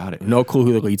anything about it. No clue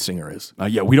who the lead singer is.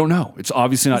 Yeah, we don't know. It's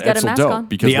obviously not He's got a Edsel mask Dope. on.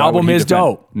 Because The why would album he is defend-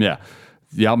 dope. Yeah.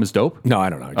 The album is dope? No, I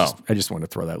don't know. I just want to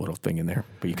throw that little thing in there,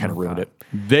 but you kind of ruined it.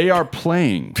 They are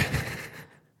playing.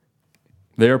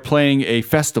 They are playing a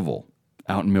festival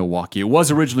out in Milwaukee. It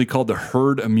was originally called the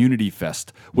Herd Immunity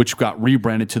Fest, which got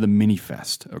rebranded to the Mini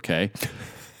Fest. Okay,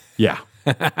 yeah,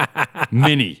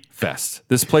 Mini Fest.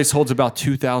 This place holds about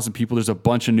 2,000 people. There's a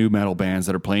bunch of new metal bands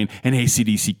that are playing an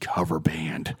AC/DC cover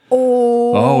band.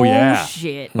 Oh yeah,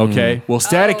 shit. Okay, well,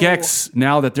 Static X.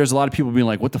 Now that there's a lot of people being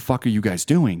like, "What the fuck are you guys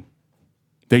doing?"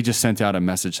 They just sent out a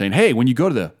message saying, "Hey, when you go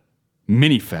to the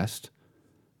Mini Fest,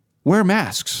 wear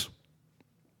masks."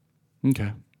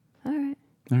 Okay. All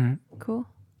right. Cool.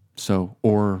 So,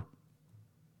 or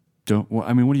don't. Well,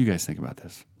 I mean, what do you guys think about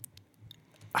this?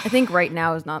 I think right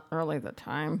now is not really the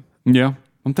time. Yeah,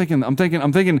 I'm thinking.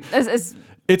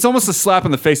 It's almost a slap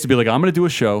in the face to be like, I'm going to do a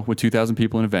show with 2,000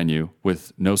 people in a venue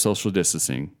with no social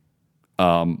distancing.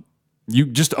 You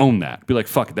just own that. Be like,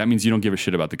 fuck it. That means you don't give a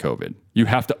shit about the COVID. You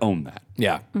have to own that.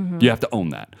 Yeah. You have to own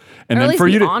that. And Or at then least for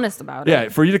be you to honest about it. Yeah,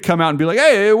 for you to come out and be like,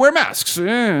 hey, wear masks.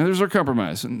 There's our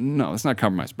compromise. No, it's not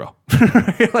compromise, bro.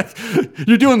 Like,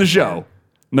 you're doing the show.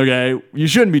 Okay? You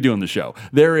shouldn't be doing the show.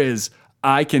 There is,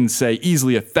 I can say,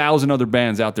 easily 1,000 other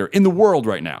bands out there in the world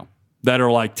right now that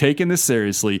are like taking this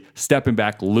seriously, stepping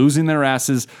back, losing their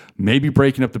asses, maybe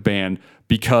breaking up the band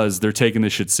because they're taking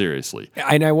this shit seriously.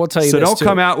 And I will tell you So this don't too.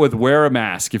 come out with wear a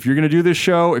mask. If you're going to do this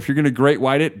show, if you're going to great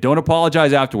white it, don't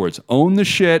apologize afterwards. Own the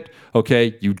shit,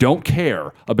 okay? You don't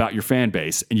care about your fan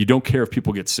base, and you don't care if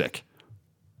people get sick.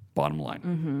 Bottom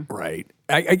line. Right.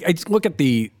 I look at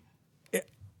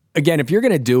again, if you're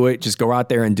going to do it, just go out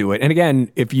there and do it. And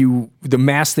again, the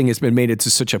mask thing has been made into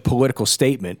such a political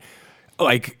statement,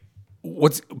 like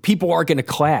people are going to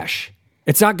clash.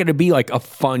 It's not going to be like a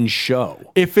fun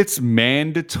show. If it's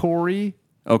mandatory,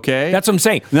 okay? That's what I'm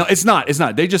saying. No, it's not. It's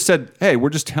not. They just said, hey, we're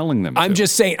just telling them I'm to.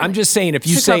 just saying if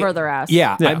you To say cover their ass.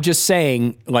 Yeah, Yeah. I'm just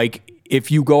saying, like, if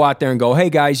you go out there and go, hey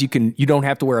guys, you don't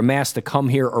have to wear a mask to come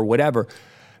here or whatever.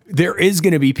 There is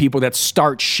going to be people that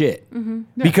start shit.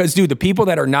 Because, dude, the people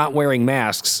that are not wearing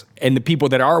masks and the people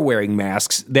that are wearing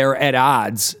masks, they're at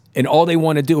odds, and all they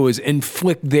want to do is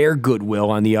inflict their goodwill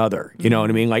on the other. You know what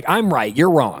I mean? Like, I'm right,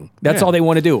 you're wrong. That's Yeah. all they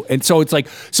want to do. And so it's like,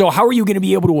 so how are you going to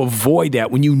be able to avoid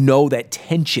that when you know that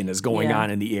tension is going Yeah. on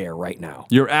in the air right now?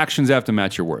 Your actions have to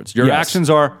match your words. Your Yes. actions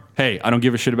are, hey, I don't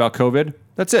give a shit about COVID.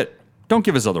 That's it. Don't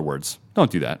give us other words.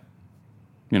 Don't do that.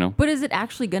 You know? But is it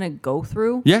actually going to go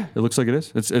through? Yeah, it looks like it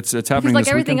is. It's happening Because like this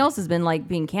everything weekend. else has been like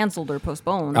being canceled or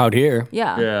postponed. Out here.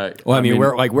 Yeah. Yeah. Well, I mean,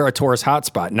 we're a tourist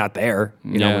hotspot, not there.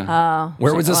 You know, Yeah.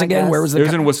 where was this I again? guess. Where was It the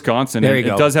was in Wisconsin. There and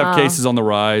you It go. does have cases on the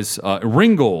rise.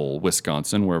 Ringgold,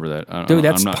 Wisconsin, wherever that. Dude,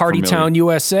 that's I'm not Party familiar. Town,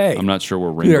 USA. I'm not sure where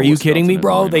Ringgold. Dude, are you kidding me,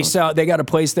 Wisconsin bro? is, They got a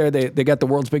place there. They got the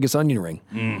world's biggest onion ring.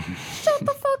 Shut the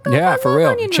fuck up. Yeah, I for love real.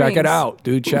 onion Check it rings. out,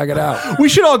 dude. Check it out. We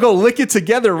should all go lick it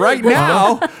together right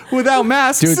now without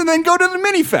masks, Dude, and then go to the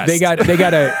mini fest. They got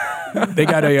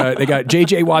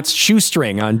JJ Watt's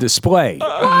shoestring on display.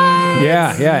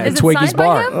 Yeah, Is at it Twiggy's signed by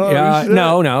bar. him? Yeah,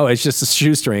 no, it's just a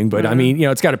shoestring. But I mean,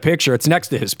 it's got a picture. It's next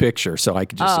to his picture, so I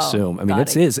could just assume. I mean, got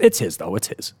it's it. his. It's his though. It's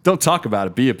his. Don't talk about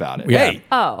it, be about it. Yeah. Hey,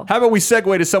 how about we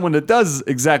segue to someone that does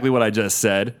exactly what I just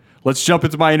said? Let's jump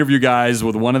into my interview, guys,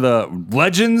 with one of the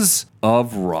legends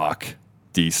of rock,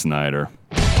 D. Snider.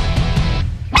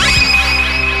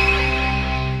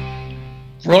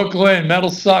 Brooklyn, metal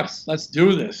sucks. Let's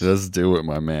do this. Let's do it,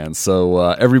 my man.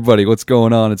 So, everybody, what's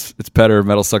going on? It's Petter,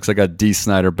 Metal Sucks. I got D.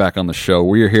 Snider back on the show.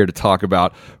 We are here to talk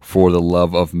about For the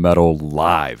Love of Metal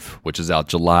Live, which is out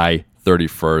July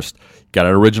 31st. Got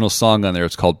an original song on there.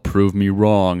 It's called Prove Me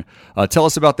Wrong. Tell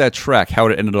us about that track, how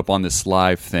it ended up on this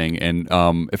live thing. And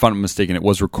if I'm not mistaken, it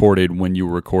was recorded when you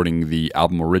were recording the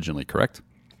album originally, correct?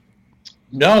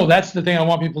 No, that's the thing I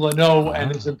want people to know, and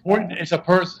it's important.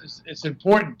 It's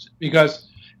important because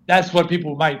that's what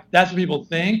people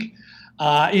think.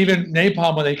 Even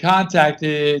Napalm, when they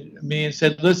contacted me and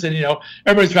said, "Listen,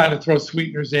 everybody's trying to throw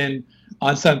sweeteners in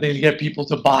on something to get people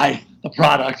to buy the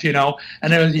product, and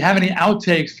they were, do you have any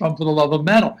outtakes from For the Love of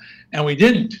Metal?" And we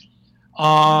didn't.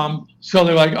 So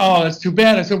they're like, "Oh, that's too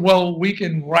bad." I said, "Well, we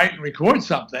can write and record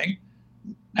something."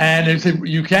 And they said,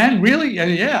 "You can? Really?"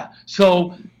 Yeah.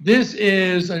 So this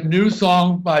is a new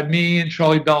song by me and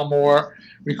Charlie Belmore,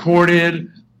 recorded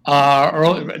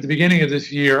early at the beginning of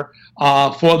this year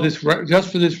for this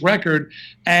record.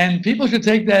 And people should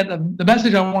take that. The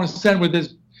message I want to send with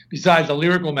this, besides the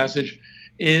lyrical message,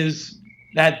 is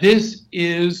that this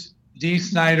is D.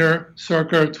 Snider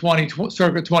circa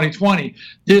 2020.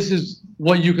 This is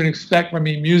what you can expect from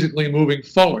me musically moving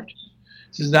forward.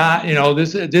 This is not,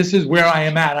 this is where I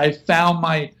am at. I found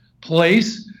my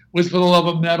place was For the Love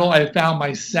of Metal. I found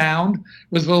my sound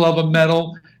was For the Love of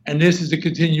Metal. And this is a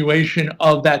continuation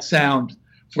of that sound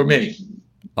for me.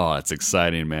 Oh, that's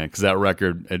exciting, man, because that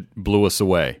record, it blew us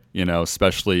away,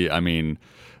 especially,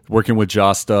 working with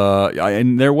Josta.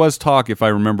 And there was talk, if I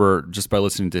remember, just by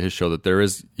listening to his show,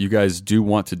 that you guys do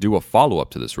want to do a follow-up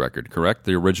to this record, correct?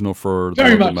 The original For the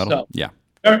Love of Metal? So. Yeah.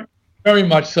 Very, very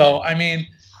much so.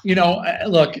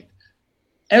 Look,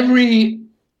 every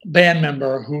band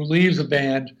member who leaves a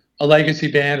band, a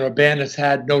legacy band or a band that's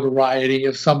had notoriety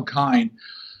of some kind,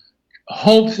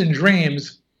 hopes and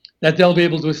dreams that they'll be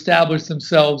able to establish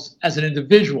themselves as an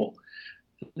individual.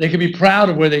 They can be proud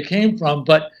of where they came from,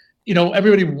 but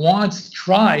everybody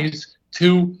tries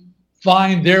to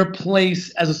find their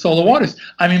place as a solo artist.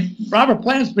 Robert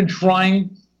Plant's been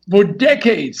trying for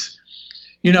decades,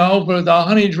 for the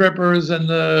Honey Drippers and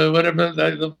the whatever,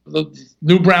 the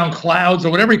New Brown Clouds or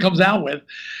whatever he comes out with.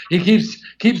 He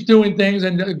keeps doing things,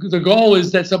 and the goal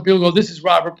is that some people go, this is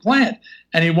Robert Plant,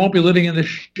 and he won't be living in the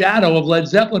shadow of Led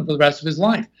Zeppelin for the rest of his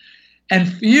life.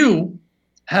 And few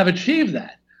have achieved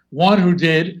that. One who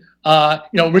did,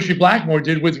 Richie Blackmore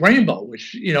did with Rainbow,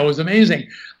 which, was amazing.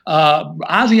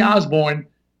 Ozzy Osbourne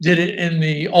did it in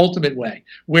the ultimate way,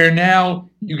 where now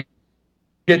you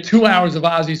get 2 hours of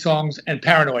Ozzy songs and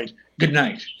Paranoid. Good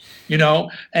night.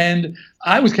 And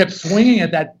I was kept swinging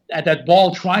at that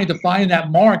ball, trying to find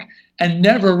that mark and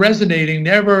never resonating,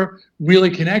 never really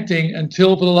connecting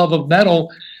until For the Love of Metal.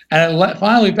 And I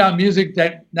finally found music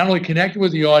that not only connected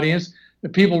with the audience,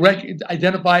 but people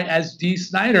identify as D.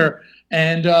 Snider.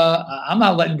 And I'm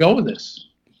not letting go of this.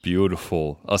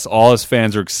 Beautiful. All us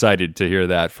fans are excited to hear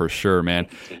that for sure, man.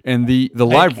 And the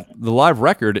live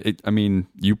record,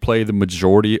 you play the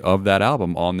majority of that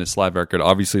album on this live record.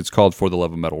 Obviously, it's called For the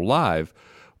Love of Metal Live,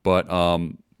 but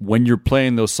when you're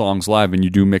playing those songs live and you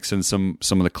do mix in some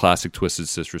of the classic Twisted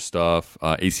Sister stuff,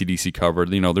 AC/DC covered,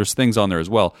 there's things on there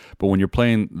as well. But when you're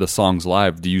playing the songs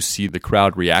live, do you see the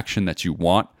crowd reaction that you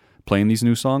want playing these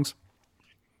new songs?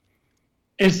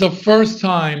 It's the first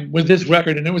time with this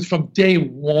record, and it was from day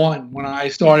one when I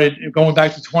started, going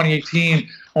back to 2018,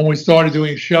 when we started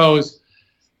doing shows,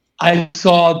 I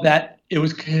saw that it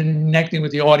was connecting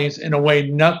with the audience in a way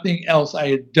nothing else I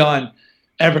had done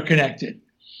ever connected.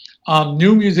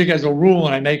 New music as a rule,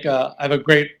 and I have a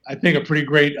pretty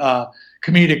great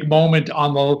comedic moment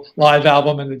on the live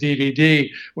album and the DVD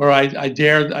where I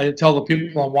tell the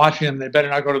people I'm watching them they better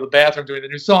not go to the bathroom during the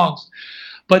new songs.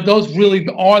 But those really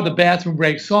are the bathroom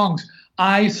break songs.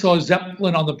 I saw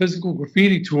Zeppelin on the Physical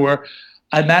Graffiti tour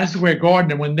at Madison Square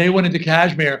Garden, and when they went into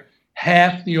Kashmir,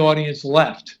 half the audience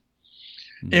left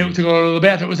to go to the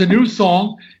bathroom. It was a new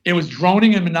song. It was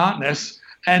droning and monotonous,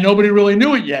 and nobody really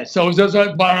knew it yet. So it was just like,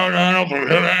 I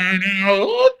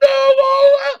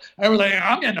was like,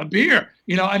 I'm getting a beer.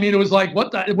 It was like,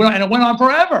 what the? And it went on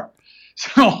forever.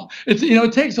 So it's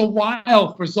it takes a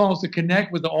while for songs to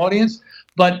connect with the audience,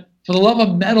 but For the Love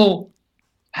of Metal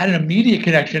had an immediate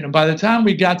connection. And by the time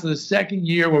we got to the second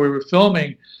year where we were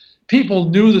filming, people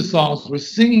knew the songs, were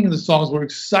singing the songs, were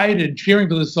excited, cheering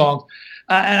for the songs.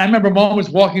 And I remember moments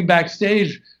walking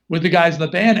backstage with the guys in the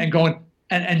band and going,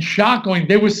 and shocked, going,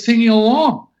 they were singing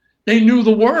along. They knew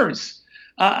the words.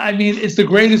 It's the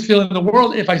greatest feeling in the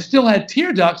world. If I still had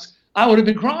tear ducts, I would have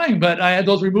been crying, but I had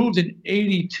those removed in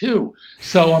 '82.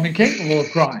 So I'm incapable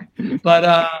of crying. But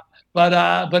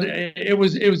it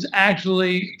was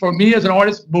actually, for me as an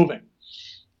artist, moving.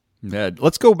 Yeah,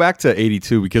 let's go back to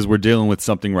 '82 because we're dealing with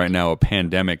something right now, a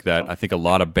pandemic that I think a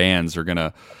lot of bands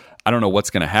are I don't know what's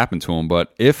going to happen to them,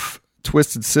 but if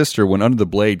Twisted Sister, when Under the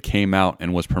Blade came out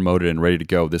and was promoted and ready to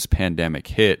go, this pandemic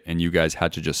hit and you guys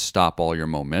had to just stop all your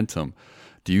momentum,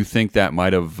 do you think that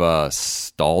might have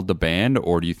stalled the band,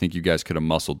 or do you think you guys could have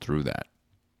muscled through that?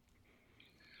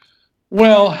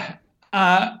 Well,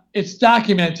 it's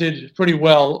documented pretty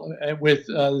well with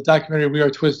the documentary We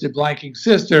Are Twisted, Blanking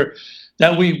Sister,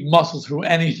 that we muscle through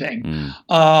anything.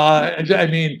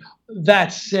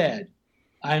 That said,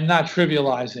 I'm not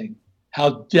trivializing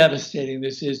how devastating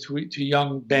this is to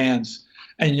young bands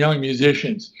and young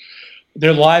musicians.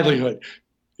 Their livelihood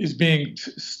is being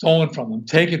stolen from them,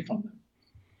 taken from them.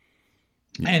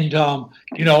 And,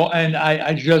 and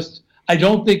I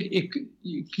don't think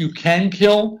you can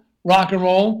kill rock and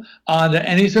roll under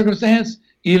any circumstance.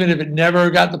 Even if it never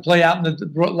got to play out in the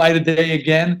light of day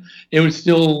again, it would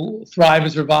still thrive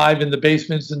and survive in the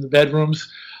basements and the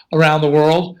bedrooms around the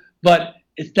world. But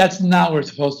that's not where it's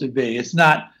supposed to be. It's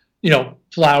not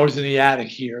flowers in the attic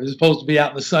here. They're supposed to be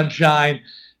out in the sunshine,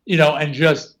 and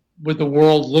just with the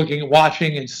world looking,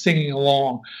 watching, and singing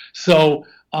along. So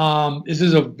this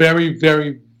is a very,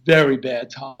 very, very bad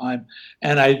time,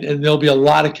 and there'll be a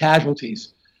lot of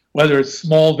casualties, whether it's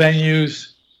small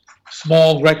venues,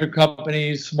 small record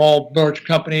companies, small merch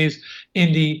companies,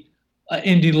 just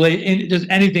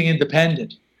anything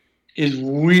independent is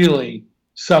really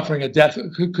suffering a death,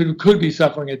 could be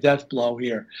suffering a death blow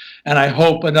here. And I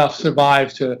hope enough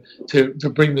survive to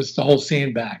bring the whole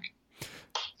scene back.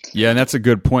 Yeah, and that's a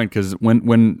good point, because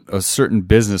when a certain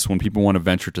business, when people want to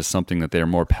venture to something that they're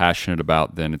more passionate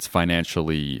about, then it's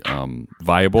financially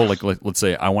viable. Like let's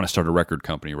say I want to start a record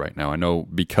company right now. I know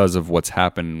because of what's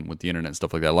happened with the internet and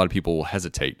stuff like that, a lot of people will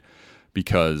hesitate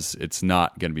because it's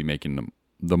not going to be making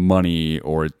the money,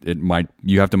 or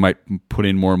you have to put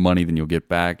in more money than you'll get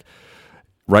back.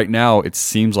 Right now, it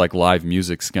seems like live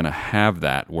music's going to have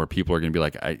that, where people are going to be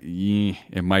like,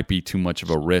 it might be too much of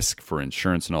a risk for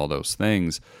insurance and all those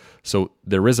things. So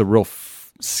there is a real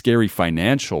scary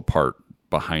financial part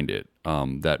behind it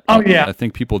that I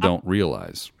think people don't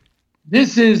realize.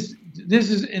 This is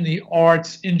in the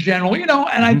arts in general,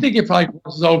 and I think it probably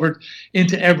crosses over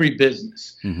into every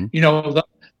business. The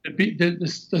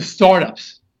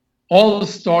startups. All the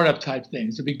startup type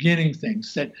things, the beginning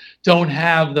things that don't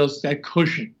have that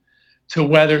cushion to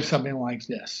weather something like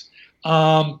this.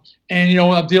 I'm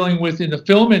dealing with in the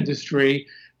film industry,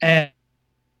 and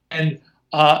they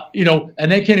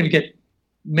can't even get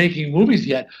making movies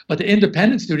yet, but the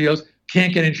independent studios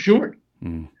can't get insured.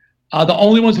 The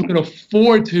only ones who can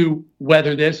afford to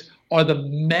weather this are the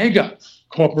mega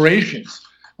corporations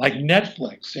like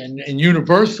Netflix and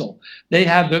Universal. They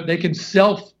can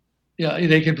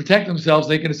they can protect themselves.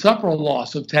 They can suffer a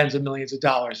loss of tens of millions of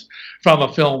dollars from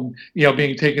a film,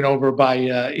 being taken over by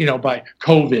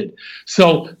COVID.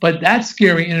 So, but that's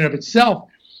scary in and of itself,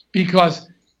 because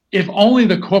if only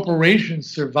the corporations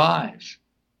survive,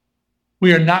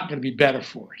 we are not going to be better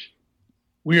for it.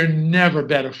 We are never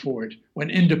better for it when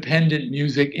independent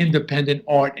music, independent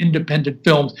art, independent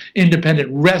films, independent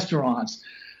restaurants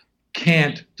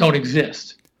don't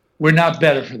exist. We're not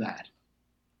better for that.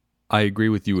 I agree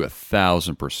with you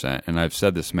 1,000%, and I've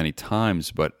said this many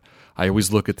times, but I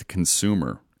always look at the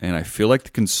consumer, and I feel like the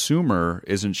consumer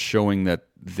isn't showing that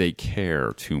they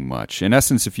care too much. In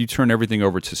essence, if you turn everything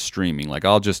over to streaming, like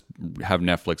I'll just have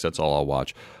Netflix, that's all I'll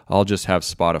watch. I'll just have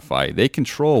Spotify. They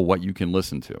control what you can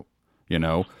listen to,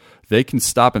 They can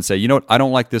stop and say, you know what, I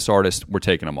don't like this artist, we're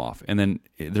taking them off, and then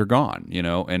they're gone,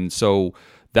 And so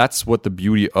that's what the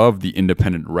beauty of the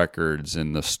independent records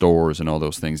and the stores and all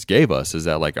those things gave us, is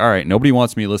that all right, nobody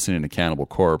wants me listening to Cannibal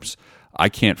Corpse. I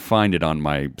can't find it on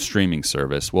my streaming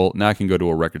service. Well, now I can go to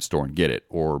a record store and get it,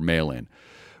 or mail in.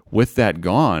 With that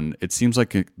gone, it seems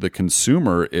like the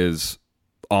consumer is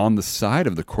on the side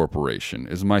of the corporation.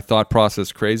 Is my thought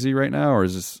process crazy right now, or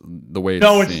is this the way it's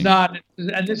No, seen? It's not.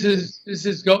 And this is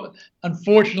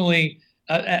unfortunately,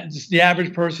 just the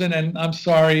average person, and I'm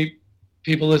sorry,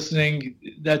 people listening,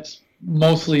 that's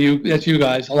mostly you. That's you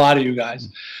guys. A lot of you guys,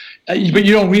 but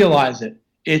you don't realize it.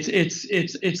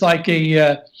 It's like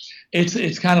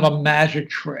it's kind of a magic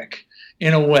trick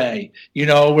in a way.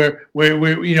 We're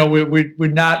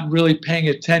not really paying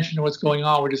attention to what's going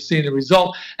on. We're just seeing the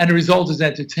result, and the result is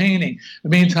entertaining. In the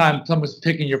meantime, someone's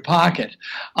picking your pocket.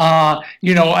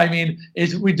 We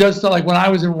just like when I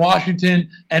was in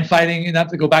Washington and fighting, and not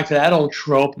to go back to that old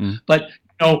trope, but.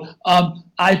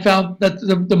 I found that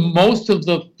the most of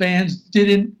the fans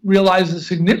didn't realize the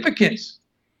significance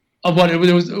of what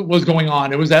was going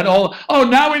on. It was that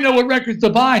now we know what records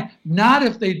to buy. Not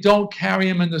if they don't carry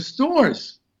them in the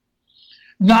stores.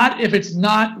 Not if it's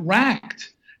not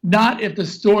racked. Not if the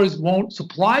stores won't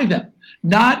supply them.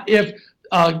 Not if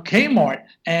Kmart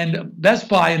and Best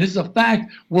Buy, and this is a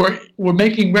fact, we're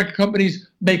making record companies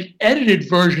make edited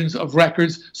versions of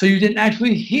records so you didn't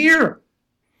actually hear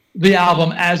the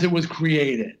album as it was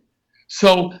created.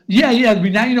 So now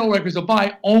you know records to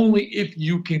buy only if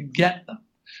you can get them.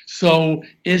 So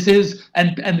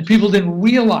and people didn't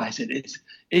realize it.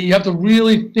 You have to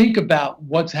really think about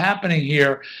what's happening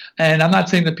here. And I'm not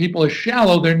saying that people are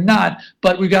shallow, they're not,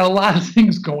 but we've got a lot of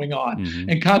things going on.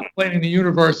 And contemplating the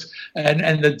universe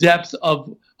and the depth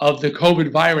of the COVID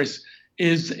virus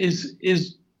is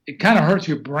it kind of hurts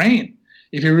your brain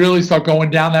if you really start going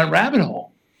down that rabbit hole.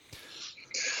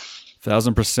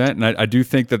 1,000%. And I do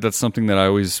think that that's something that I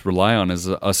always rely on as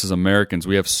us as Americans.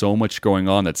 We have so much going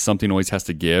on that something always has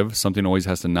to give. Something always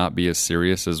has to not be as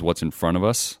serious as what's in front of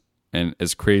us. And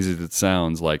as crazy as it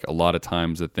sounds, like a lot of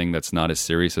times the thing that's not as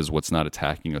serious is what's not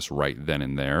attacking us right then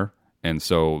and there. And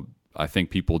so I think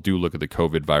people do look at the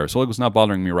COVID virus. Well, it's not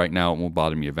bothering me right now. It won't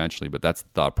bother me eventually. But that's the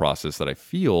thought process that I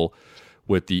feel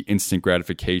with the instant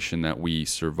gratification that we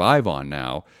survive on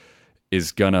now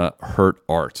is going to hurt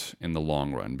art in the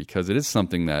long run, because it is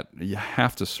something that you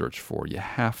have to search for. You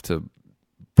have to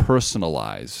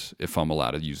personalize, if I'm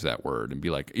allowed to use that word, and be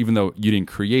like, even though you didn't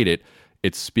create it,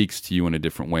 it speaks to you in a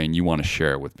different way and you want to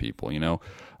share it with people, you know?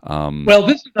 Well,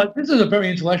 this is a very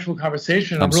intellectual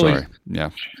conversation. I'm really sorry.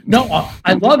 Yeah. No,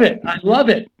 I love it. I love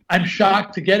it. I'm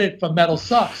shocked to get it from Metal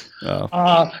Sucks. Oh.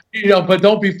 But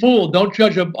don't be fooled. Don't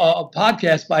judge a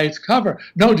podcast by its cover.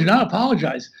 No, do not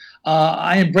apologize.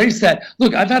 I embrace that.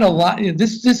 Look, I've had a lot.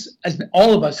 This has been,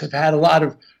 all of us have had a lot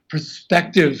of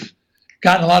perspective,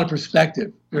 gotten a lot of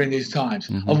perspective during these times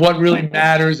of what really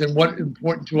matters and what's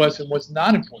important to us and what's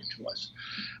not important to us.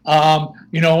 I've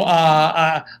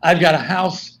got a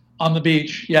house on the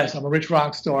beach. Yes, I'm a rich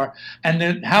rock star. And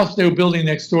the house they were building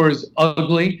next door is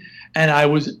ugly. And I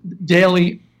was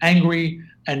daily angry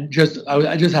and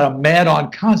I just had a mad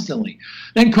on constantly.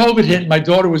 Then COVID hit and my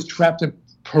daughter was trapped in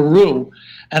Peru.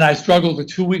 And I struggled for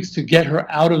 2 weeks to get her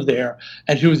out of there.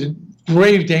 And she was in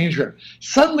grave danger.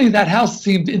 Suddenly that house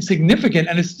seemed insignificant,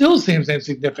 and it still seems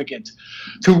insignificant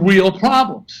to real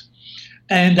problems.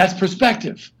 And that's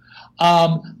perspective.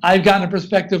 I've gotten a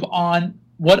perspective on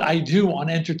what I do, on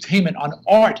entertainment, on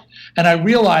art. And I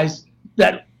realized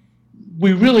that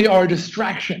we really are a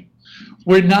distraction.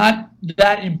 We're not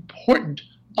that important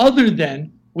other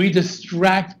than we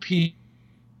distract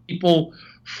people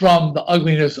from the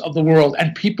ugliness of the world.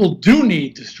 And people do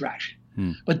need distraction.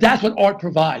 But that's what art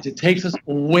provides. It takes us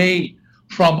away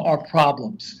from our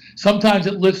problems. Sometimes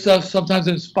it lifts us, sometimes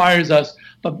it inspires us.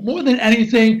 But more than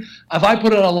anything, if I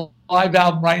put out a live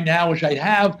album right now, which I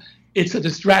have, it's a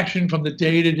distraction from the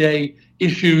day-to-day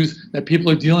issues that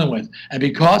people are dealing with. And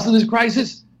because of this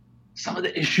crisis, some of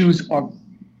the issues are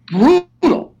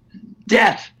brutal.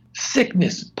 Death,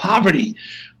 sickness, poverty,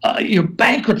 your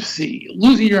bankruptcy,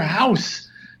 losing your house,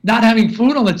 not having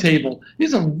food on the table.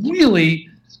 These are really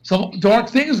some dark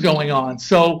things going on.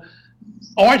 So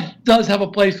art does have a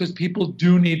place because people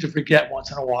do need to forget once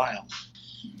in a while.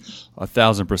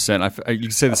 1,000%. You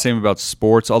can say the same about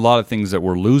sports. A lot of things that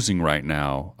we're losing right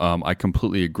now. I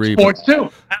completely agree. Sports too.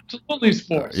 Absolutely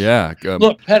sports. Yeah.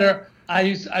 Look, Petter,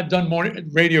 I've done morning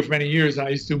radio for many years, and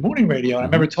I used to do morning radio. And I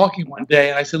remember talking one day,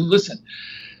 and I said, listen,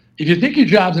 if you think your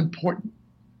job's important,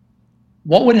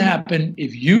 what would happen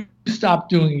if you stopped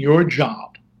doing your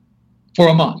job for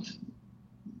a month?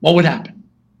 What would happen?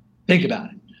 Think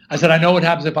about it. I said, I know what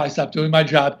happens if I stop doing my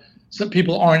job. Some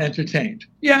people aren't entertained.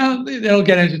 Yeah, they'll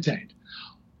get entertained.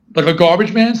 But if a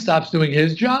garbage man stops doing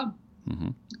his job,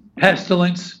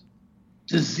 pestilence,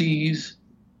 disease,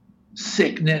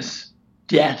 sickness,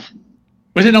 death,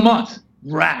 within a month,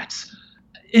 rats,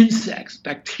 insects,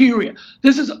 bacteria.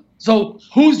 So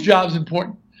whose job is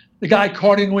important? The guy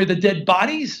carting away the dead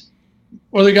bodies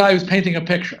or the guy who's painting a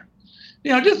picture?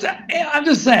 I'm just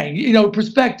saying,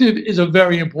 perspective is a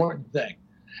very important thing.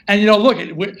 And, look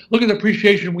at the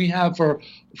appreciation we have for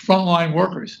frontline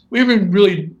workers. We even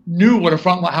really knew what a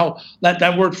frontline, how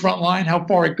that word frontline, how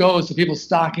far it goes to people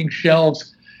stocking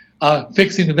shelves,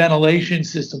 fixing the ventilation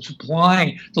system,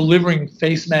 supplying, delivering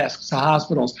face masks to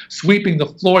hospitals, sweeping the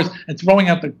floors and throwing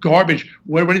out the garbage.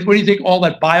 Where do you think all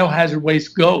that biohazard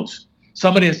waste goes?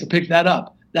 Somebody has to pick that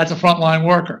up. That's a frontline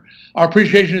worker. Our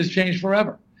appreciation has changed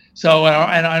forever. So,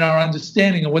 and our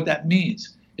understanding of what that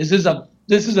means. This is a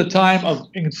time of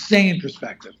insane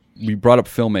perspective. We brought up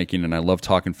filmmaking, and I love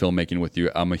talking filmmaking with you.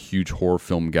 I'm a huge horror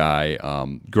film guy.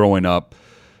 Growing up,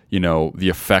 the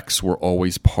effects were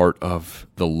always part of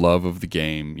the love of the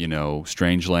game.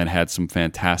 Strangeland had some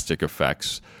fantastic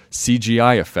effects.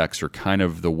 CGI effects are kind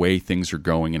of the way things are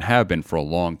going and have been for a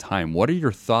long time. What are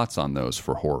your thoughts on those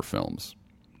for horror films?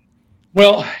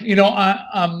 Well,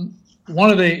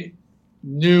 one of the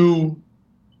new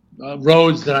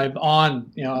roads that I'm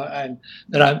on,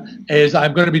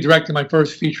 I'm going to be directing my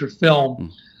first feature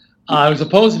film. I was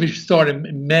supposed to be starting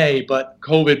in May, but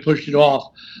COVID pushed it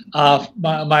off.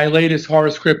 My latest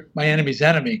horror script, My Enemy's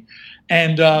Enemy,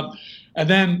 and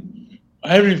then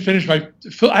I haven't even finished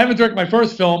I haven't directed my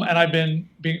first film, and I've been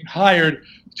being hired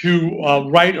to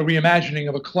write a reimagining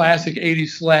of a classic 80s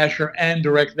slasher and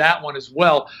direct that one as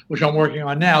well, which I'm working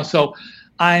on now. So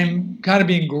I'm kind of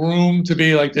being groomed to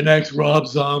be like the next Rob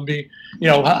Zombie.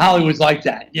 Hollywood's like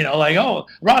that. Oh,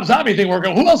 Rob Zombie thing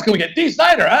working. Who else can we get? Dee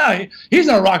Snider. He's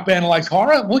in a rock band and likes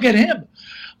horror. We'll get him.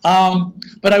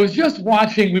 But I was just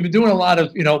watching. We've been doing a lot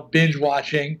of binge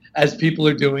watching, as people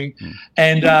are doing,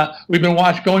 and we've been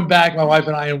going back, my wife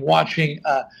and I, and watching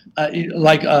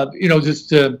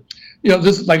just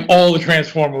this is like all the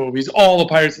Transformer movies, all the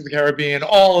Pirates of the Caribbean,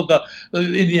 all of the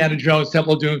Indiana Jones,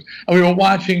 Temple of Doom, and we were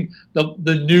watching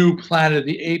the new Planet of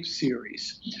the Apes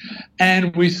series.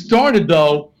 And we started,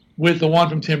 though, with the one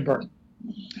from Tim Burton.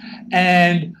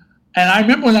 And I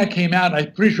remember when that came out,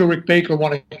 I'm pretty sure Rick Baker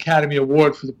won an Academy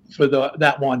Award for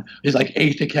that one. His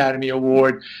 8th Academy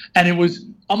Award. And it was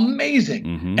amazing.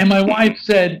 Mm-hmm. And my wife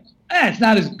said, it's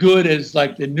not as good as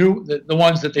like the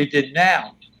ones that they did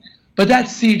now. But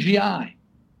that's CGI.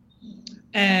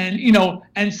 And,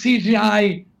 and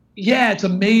CGI, yeah, it's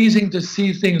amazing to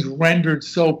see things rendered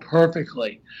so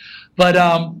perfectly. But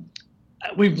there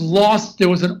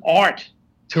was an art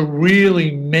to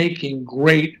really making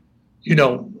great,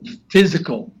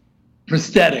 physical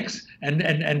prosthetics and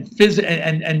the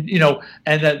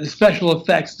special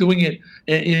effects, doing it,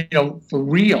 for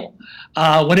real,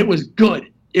 when it was good.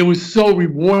 It was so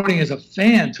rewarding as a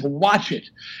fan to watch it.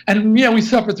 And yeah, we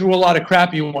suffered through a lot of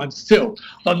crappy ones too.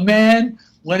 But man,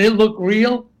 when it looked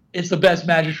real, it's the best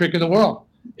magic trick in the world.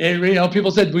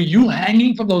 People said, were you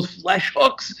hanging from those flesh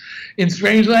hooks in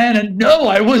Strangeland? And no,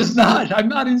 I was not. I'm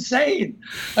not insane.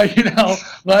 But you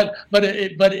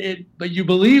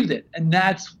believed it. And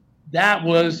that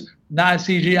was not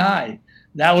CGI.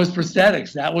 That was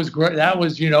prosthetics. That was great. That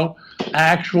was,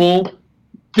 actual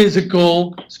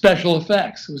physical special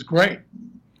effects. It was great.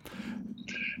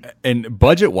 And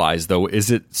budget-wise, though, is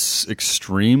it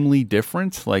extremely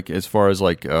different? Like as far as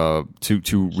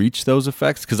to reach those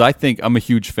effects? Because I think I'm a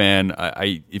huge fan.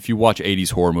 If you watch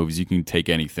 80s horror movies, you can take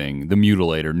anything: The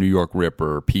Mutilator, New York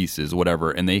Ripper, Pieces,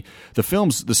 whatever. And the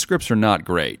scripts are not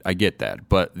great. I get that,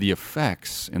 but the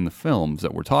effects in the films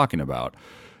that we're talking about,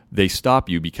 they stop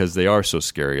you because they are so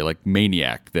scary. Like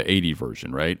Maniac, the 80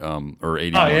 version, right? Or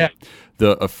 81. Oh, yeah.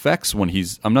 The effects when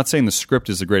I'm not saying the script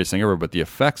is the greatest thing ever, but the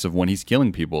effects of when he's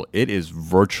killing people, it is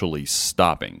virtually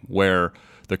stopping. Where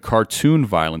the cartoon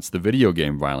violence, the video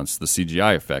game violence, the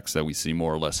CGI effects that we see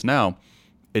more or less now,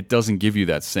 it doesn't give you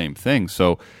that same thing.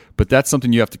 So, but that's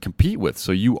something you have to compete with.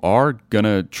 So you are going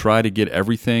to try to get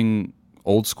everything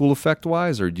old school effect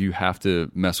wise, or do you have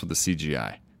to mess with the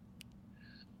CGI?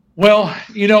 Well,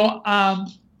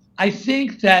 I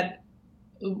think that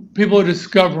people are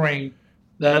discovering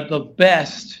that the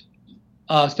best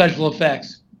special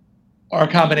effects are a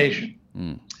combination.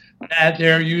 That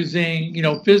they're using,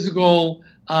 physical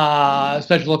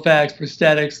special effects,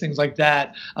 prosthetics, things like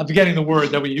that. I'm forgetting the word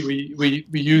that we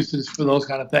use for those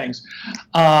kind of things.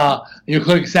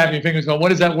 You're snapping your fingers going,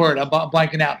 what is that word? I'm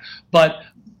blanking out. But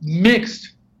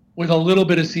mixed with a little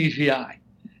bit of CGI.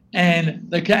 And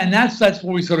that's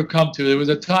where we sort of come to. There was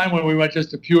a time when we went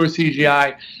just to pure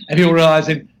CGI, and people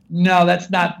realizing, no, that's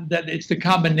not that. It's the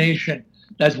combination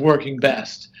that's working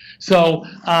best. So,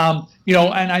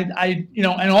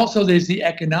 and also there's the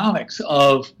economics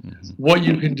of what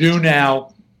you can do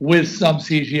now with some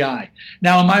CGI.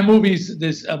 Now, in my movies,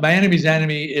 My Enemy's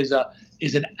Enemy is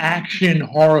an action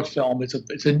horror film. It's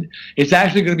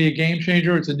actually going to be a game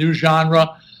changer. It's a new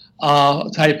genre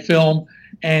type film,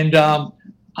 and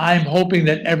I'm hoping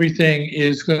that everything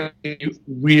is going to be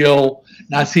real,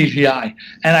 not CGI.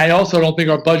 And I also don't think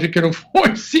our budget can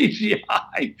afford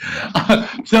CGI.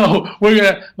 So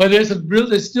but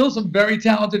there's still some very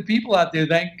talented people out there,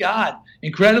 thank God.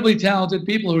 Incredibly talented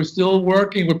people who are still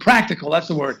working with practical, that's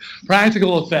the word,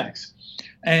 practical effects.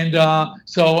 And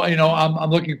so, I'm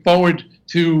looking forward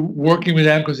to working with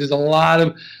them because there's a lot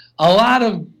of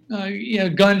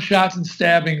gunshots and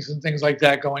stabbings and things like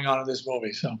that going on in this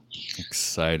movie. So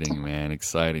exciting, man,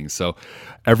 exciting. So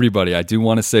everybody, I do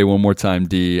want to say one more time,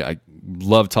 D, I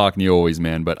love talking to you always,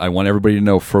 man, but I want everybody to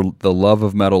know For the Love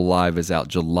of Metal Live is out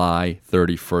July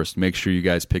 31st. Make sure you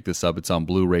guys pick this up. It's on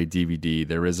Blu-ray, DVD.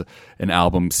 There is an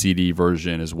album CD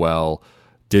version as well,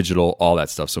 digital, all that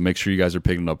stuff. So make sure you guys are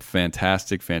picking it up.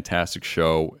 Fantastic, fantastic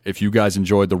show. If you guys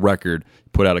enjoyed the record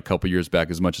put out a couple years back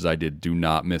as much as I did, do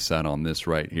not miss out on this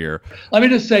right here. Let me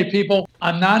just say, people,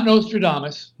 I'm not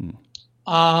Nostradamus.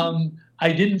 I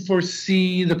didn't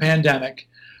foresee the pandemic.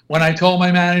 When I told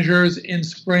my managers in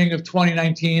spring of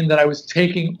 2019 that I was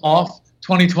taking off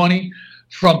 2020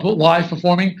 from live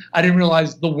performing, I didn't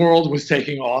realize the world was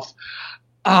taking off.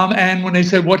 And when they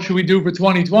said, what should we do for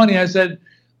 2020? I said,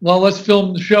 well, let's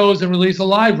film the shows and release a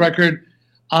live record.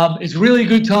 It's really a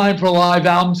good time for a live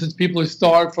album since people are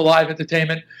starved for live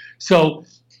entertainment. So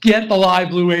get the live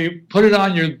Blu-ray, put it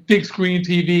on your big screen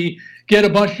TV, get a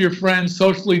bunch of your friends,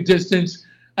 socially distanced,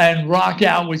 and rock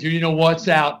out with your you-know-what's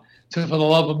out For the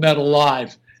Love of Metal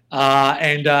Live.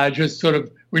 And just sort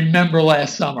of remember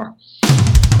last summer.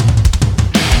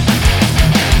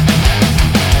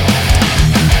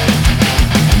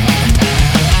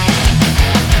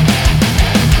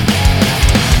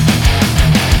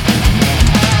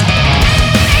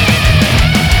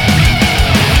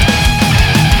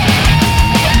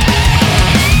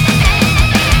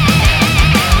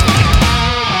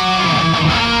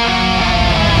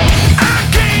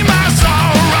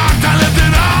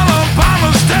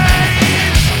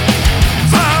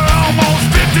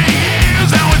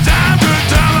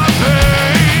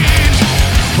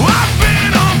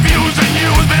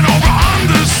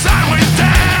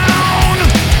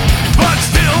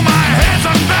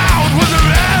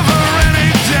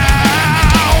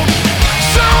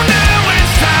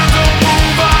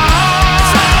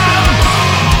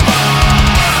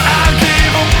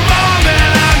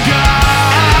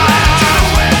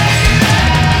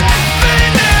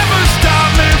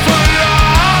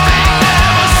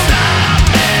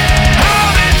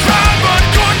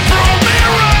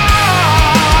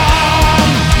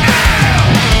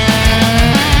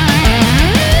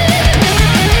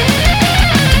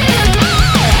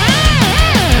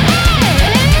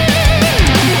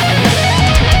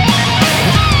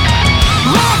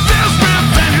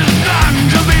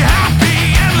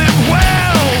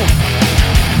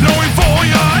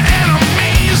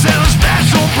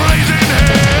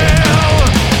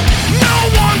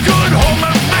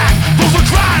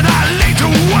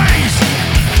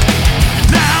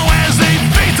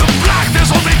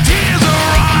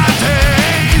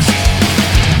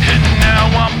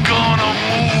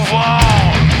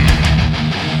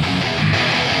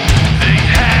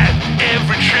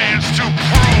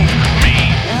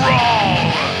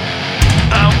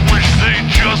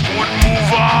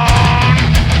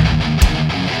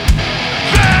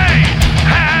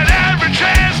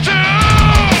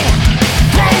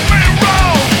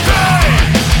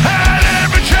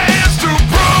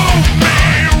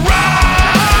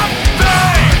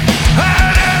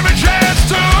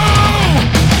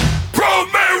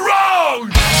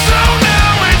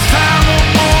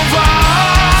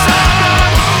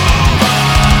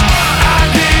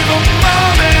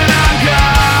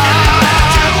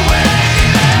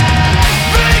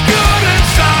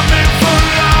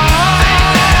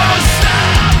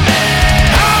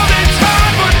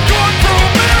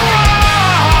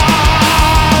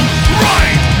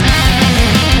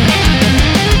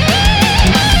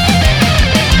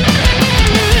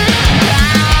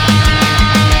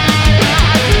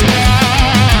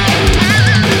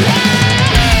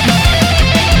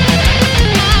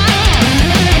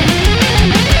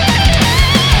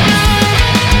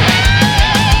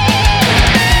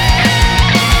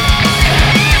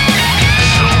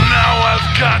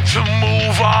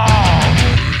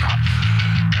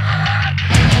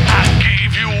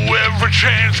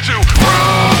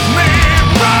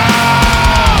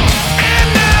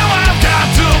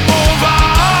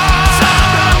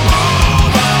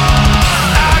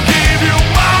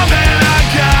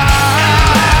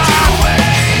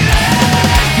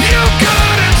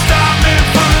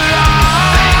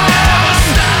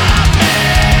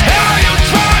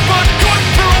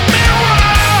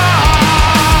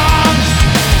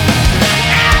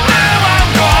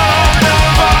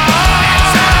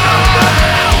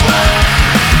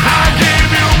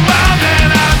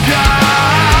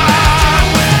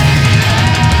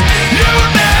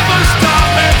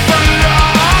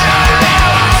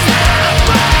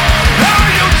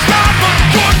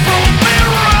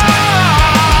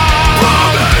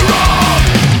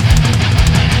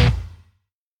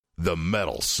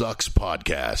 Metal Sucks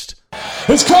Podcast.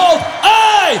 It's called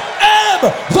I Am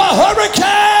the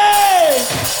Hurricane!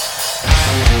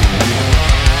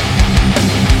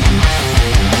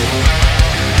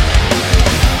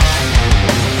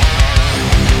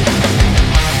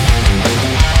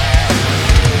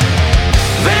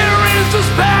 There is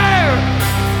despair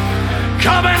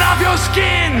coming off your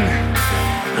skin.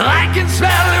 I can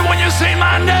smell it when you say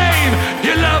my name.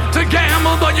 You love to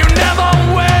gamble, but you never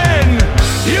win.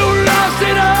 You lost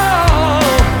it all.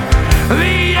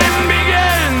 The end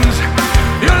begins.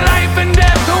 Your life and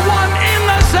death are one in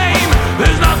the same.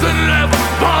 There's nothing left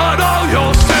but all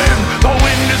your sin. The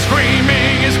wind is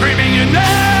screaming your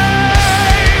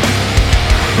name.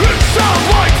 It sounds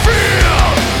like fear.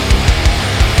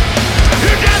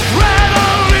 Your death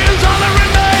rattle is all that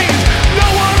remains. No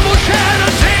one will shed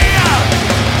a tear.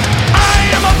 I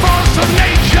am a force of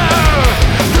nature.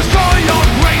 Destroy your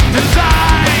great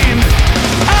design.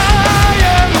 I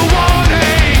am the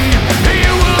warning.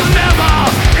 You will never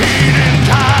heed in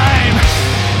time.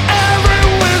 Every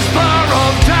whisper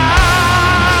of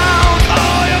doubt.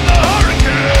 I am the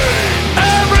hurricane.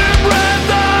 Every breath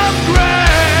of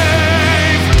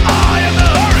grave. I am the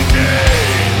hurricane.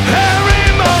 Every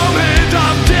moment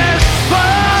of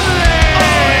disbelief.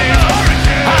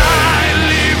 I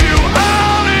leave you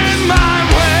all in my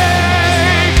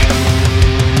wake.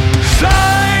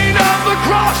 Sign of the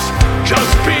cross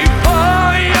just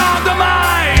before your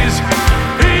demise.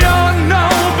 You're no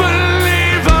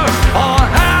believer, or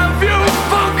have you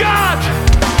forgot?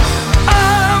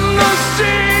 I'm the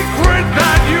secret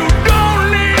that you don't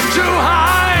need to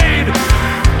hide.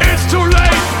 It's too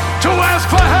late to ask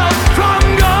for help from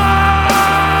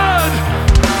God.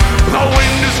 The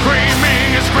wind is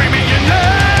screaming your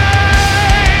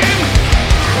name.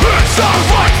 It sounds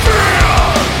like fear.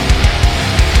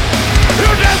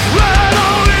 Your death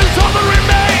rattle is all that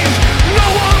remains. No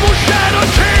one will shed a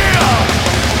tear.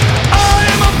 I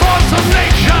am a force of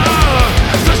nature.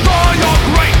 Destroy your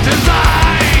great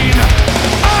design.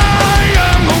 I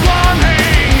am the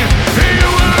warning. You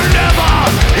will never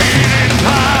heed in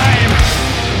time.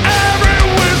 Every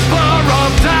whisper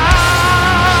of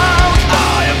doubt.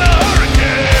 I am the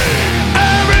hurricane.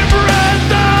 Every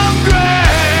breath of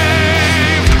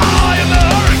grave. I am the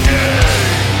hurricane.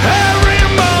 Every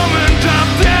moment of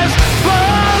disbelief.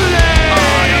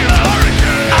 I am the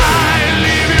hurricane. I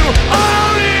leave you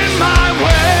all in my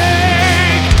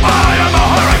wake. I am the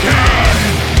hurricane.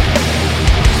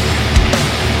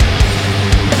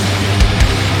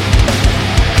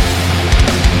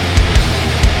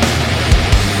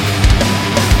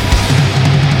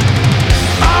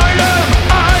 I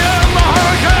am the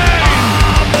hurricane.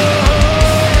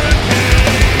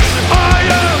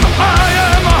 I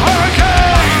am the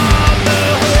hurricane.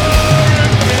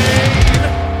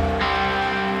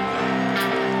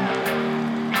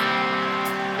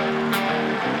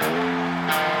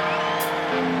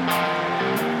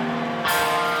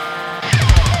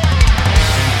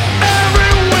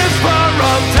 Every whisper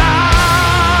of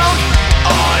doubt.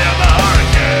 I am the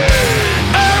hurricane.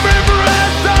 Every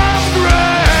breath of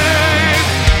grave.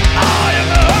 I am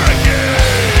the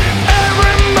hurricane.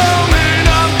 Every moment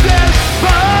of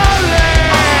disbelief.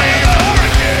 I am the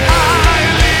hurricane. I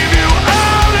leave you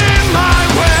all in my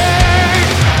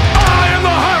wake. I am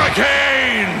the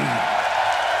hurricane.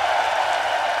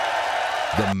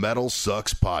 The Metal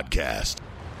Sucks Podcast.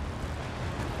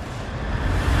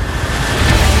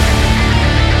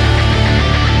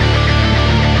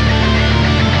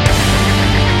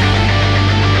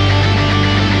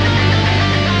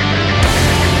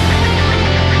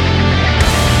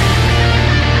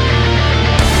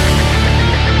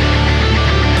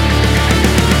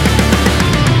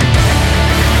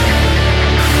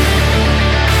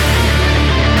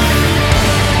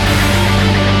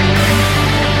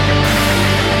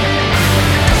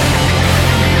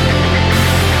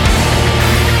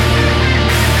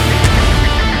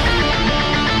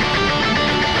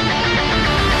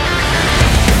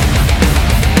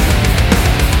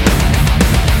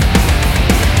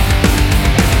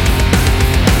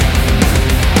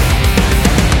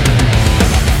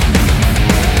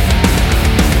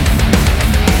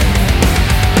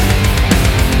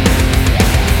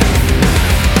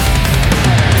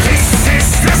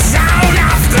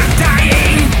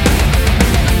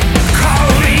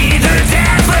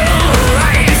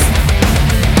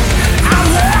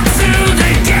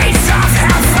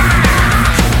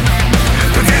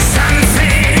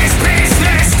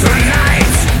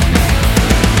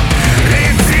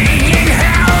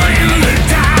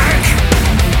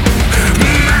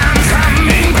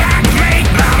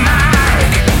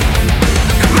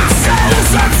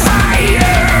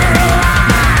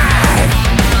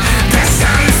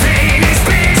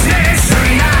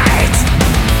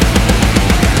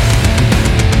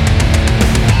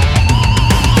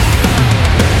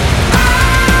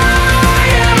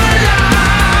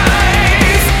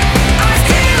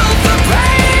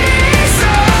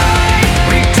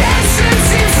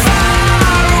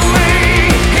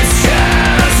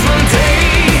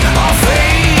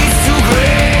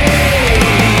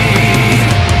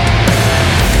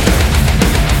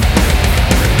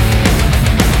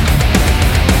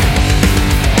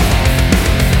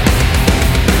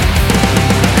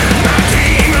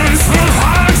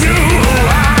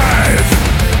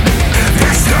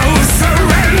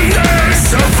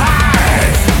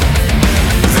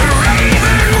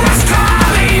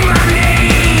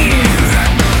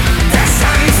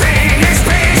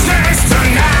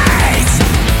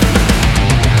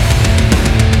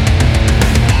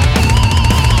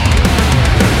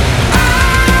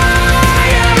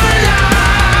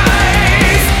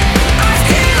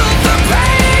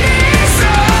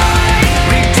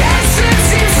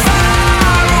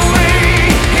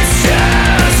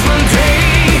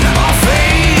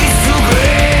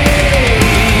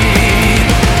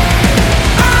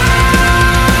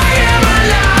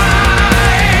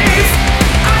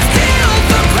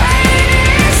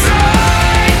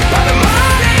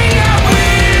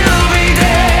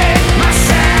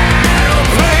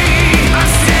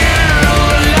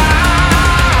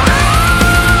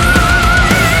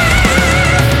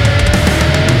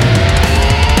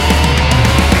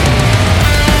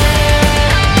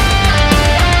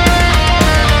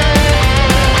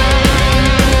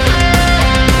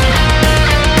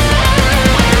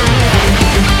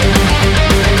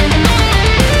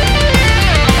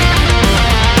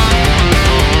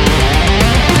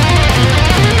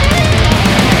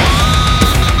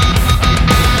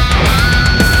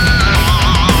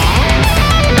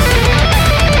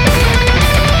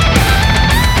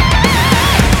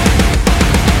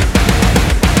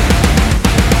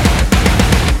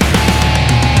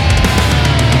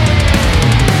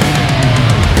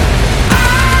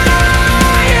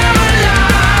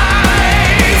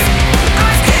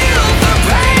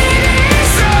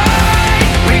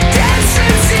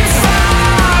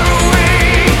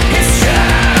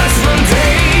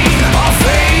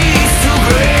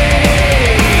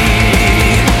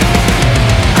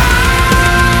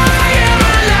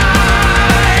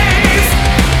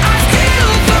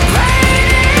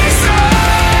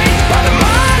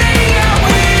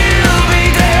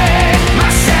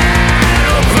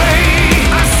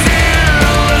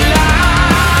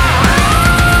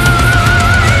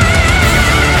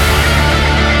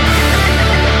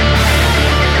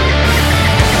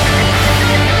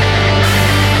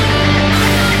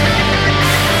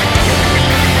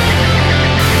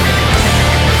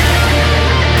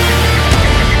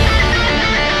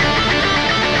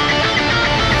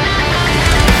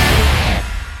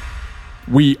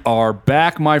 We are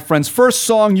back, my friends. First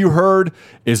song you heard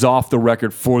is off the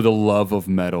record For the Love of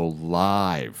Metal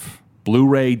Live.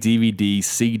 Blu-ray, DVD,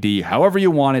 CD, however you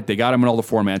want it. They got them in all the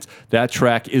formats. That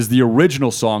track is the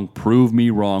original song, Prove Me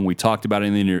Wrong. We talked about it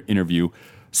in the interview.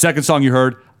 Second song you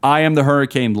heard, I Am the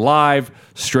Hurricane live,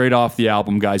 straight off the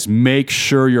album, guys. Make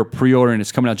sure you're pre-ordering.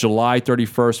 It's coming out July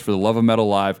 31st for The Love of Metal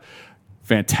Live.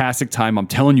 Fantastic time. I'm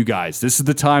telling you guys, this is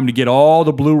the time to get all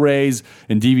the Blu-rays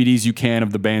and DVDs you can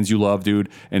of the bands you love, dude,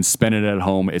 and spend it at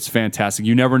home. It's fantastic.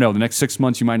 You never know. The next 6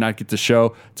 months, you might not get to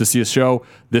see a show.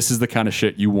 This is the kind of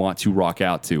shit you want to rock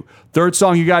out to. Third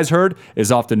song you guys heard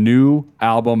is off the new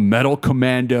album, Metal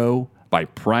Commando by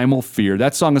Primal Fear.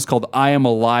 That song is called I Am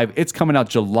Alive. It's coming out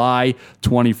July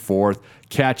 24th.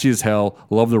 Catchy as hell.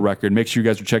 Love the record. Make sure you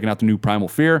guys are checking out the new Primal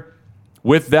Fear.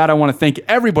 With that, I want to thank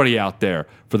everybody out there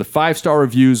for the 5-star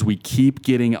reviews we keep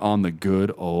getting on the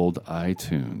good old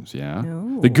iTunes. Yeah?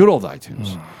 The good old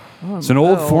iTunes. It's an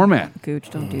old format.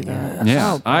 Gooch, don't do that.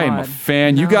 Yeah, Oh, I am a God.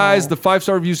 fan. You guys, the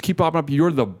 5-star reviews keep popping up.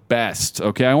 You're the best,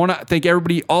 okay? I want to thank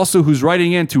everybody also who's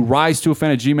writing in to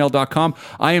rise2offend@gmail.com.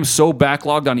 I am so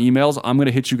backlogged on emails. I'm going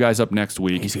to hit you guys up next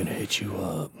week. He's gonna hit you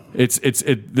up.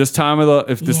 This time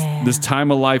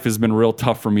of life has been real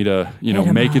tough for me to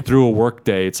make it through a work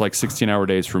day. It's like 16-hour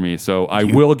days for me. So I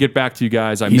will get back to you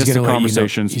guys. I missed the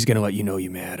conversations. He's gonna let you know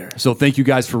you matter. So thank you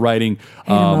guys for writing.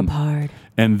 Hit 'em up hard.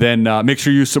 And then make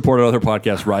sure you support our other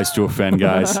podcast, Rise to Offend,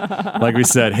 guys. Like we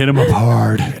said, hit them up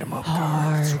hard. Hit them up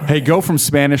hard. Hey, go from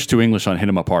Spanish to English on hit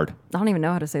them up hard. I don't even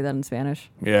know how to say that in Spanish.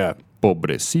 Yeah.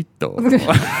 Pobrecito.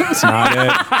 It's not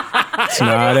it. It's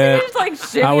not it. Just like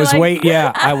shitty, I was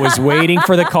I was waiting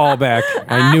for the callback.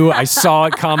 I saw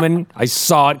it coming.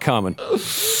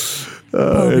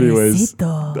 Anyways.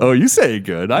 Oh, you say it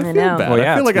good. I feel know. bad. Well,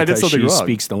 yeah, I feel like I did because something she wrong.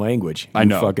 speaks the language. I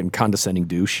know. You fucking condescending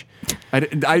douche.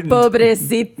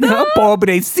 Pobrecito.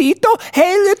 Pobrecito.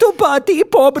 Hey, little buddy.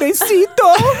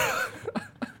 Pobrecito.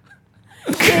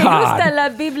 God. ¿Gusta la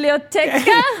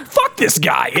biblioteca? Fuck this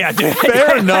guy. Yeah, dude.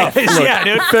 Fair enough. Look, Yeah,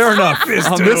 dude. Fair enough. This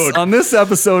on, dude. on this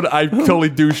episode, I totally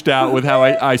douched out with how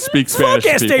I speak Spanish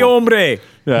Fuck to este people. hombre.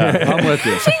 Yeah, I'm with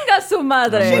you. Chinga su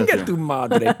madre. Chinga tu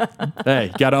madre.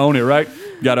 Hey, gotta own it, right?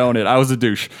 Gotta own it. I was a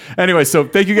douche. Anyway, so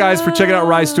thank you guys for checking out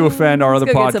Rise to Offend, our other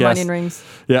Let's go podcast. get some onion rings.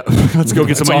 Yeah, let's go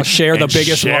get some Let's all onion. share the and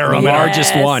biggest share one, them. the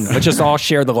largest Yes. one. Let's just all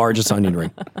share the largest onion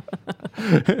ring.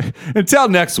 Until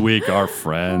next week, our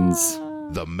friends.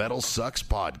 The Metal Sucks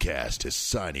Podcast is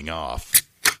signing off.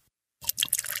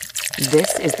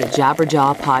 This is the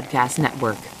Jabberjaw Podcast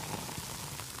Network.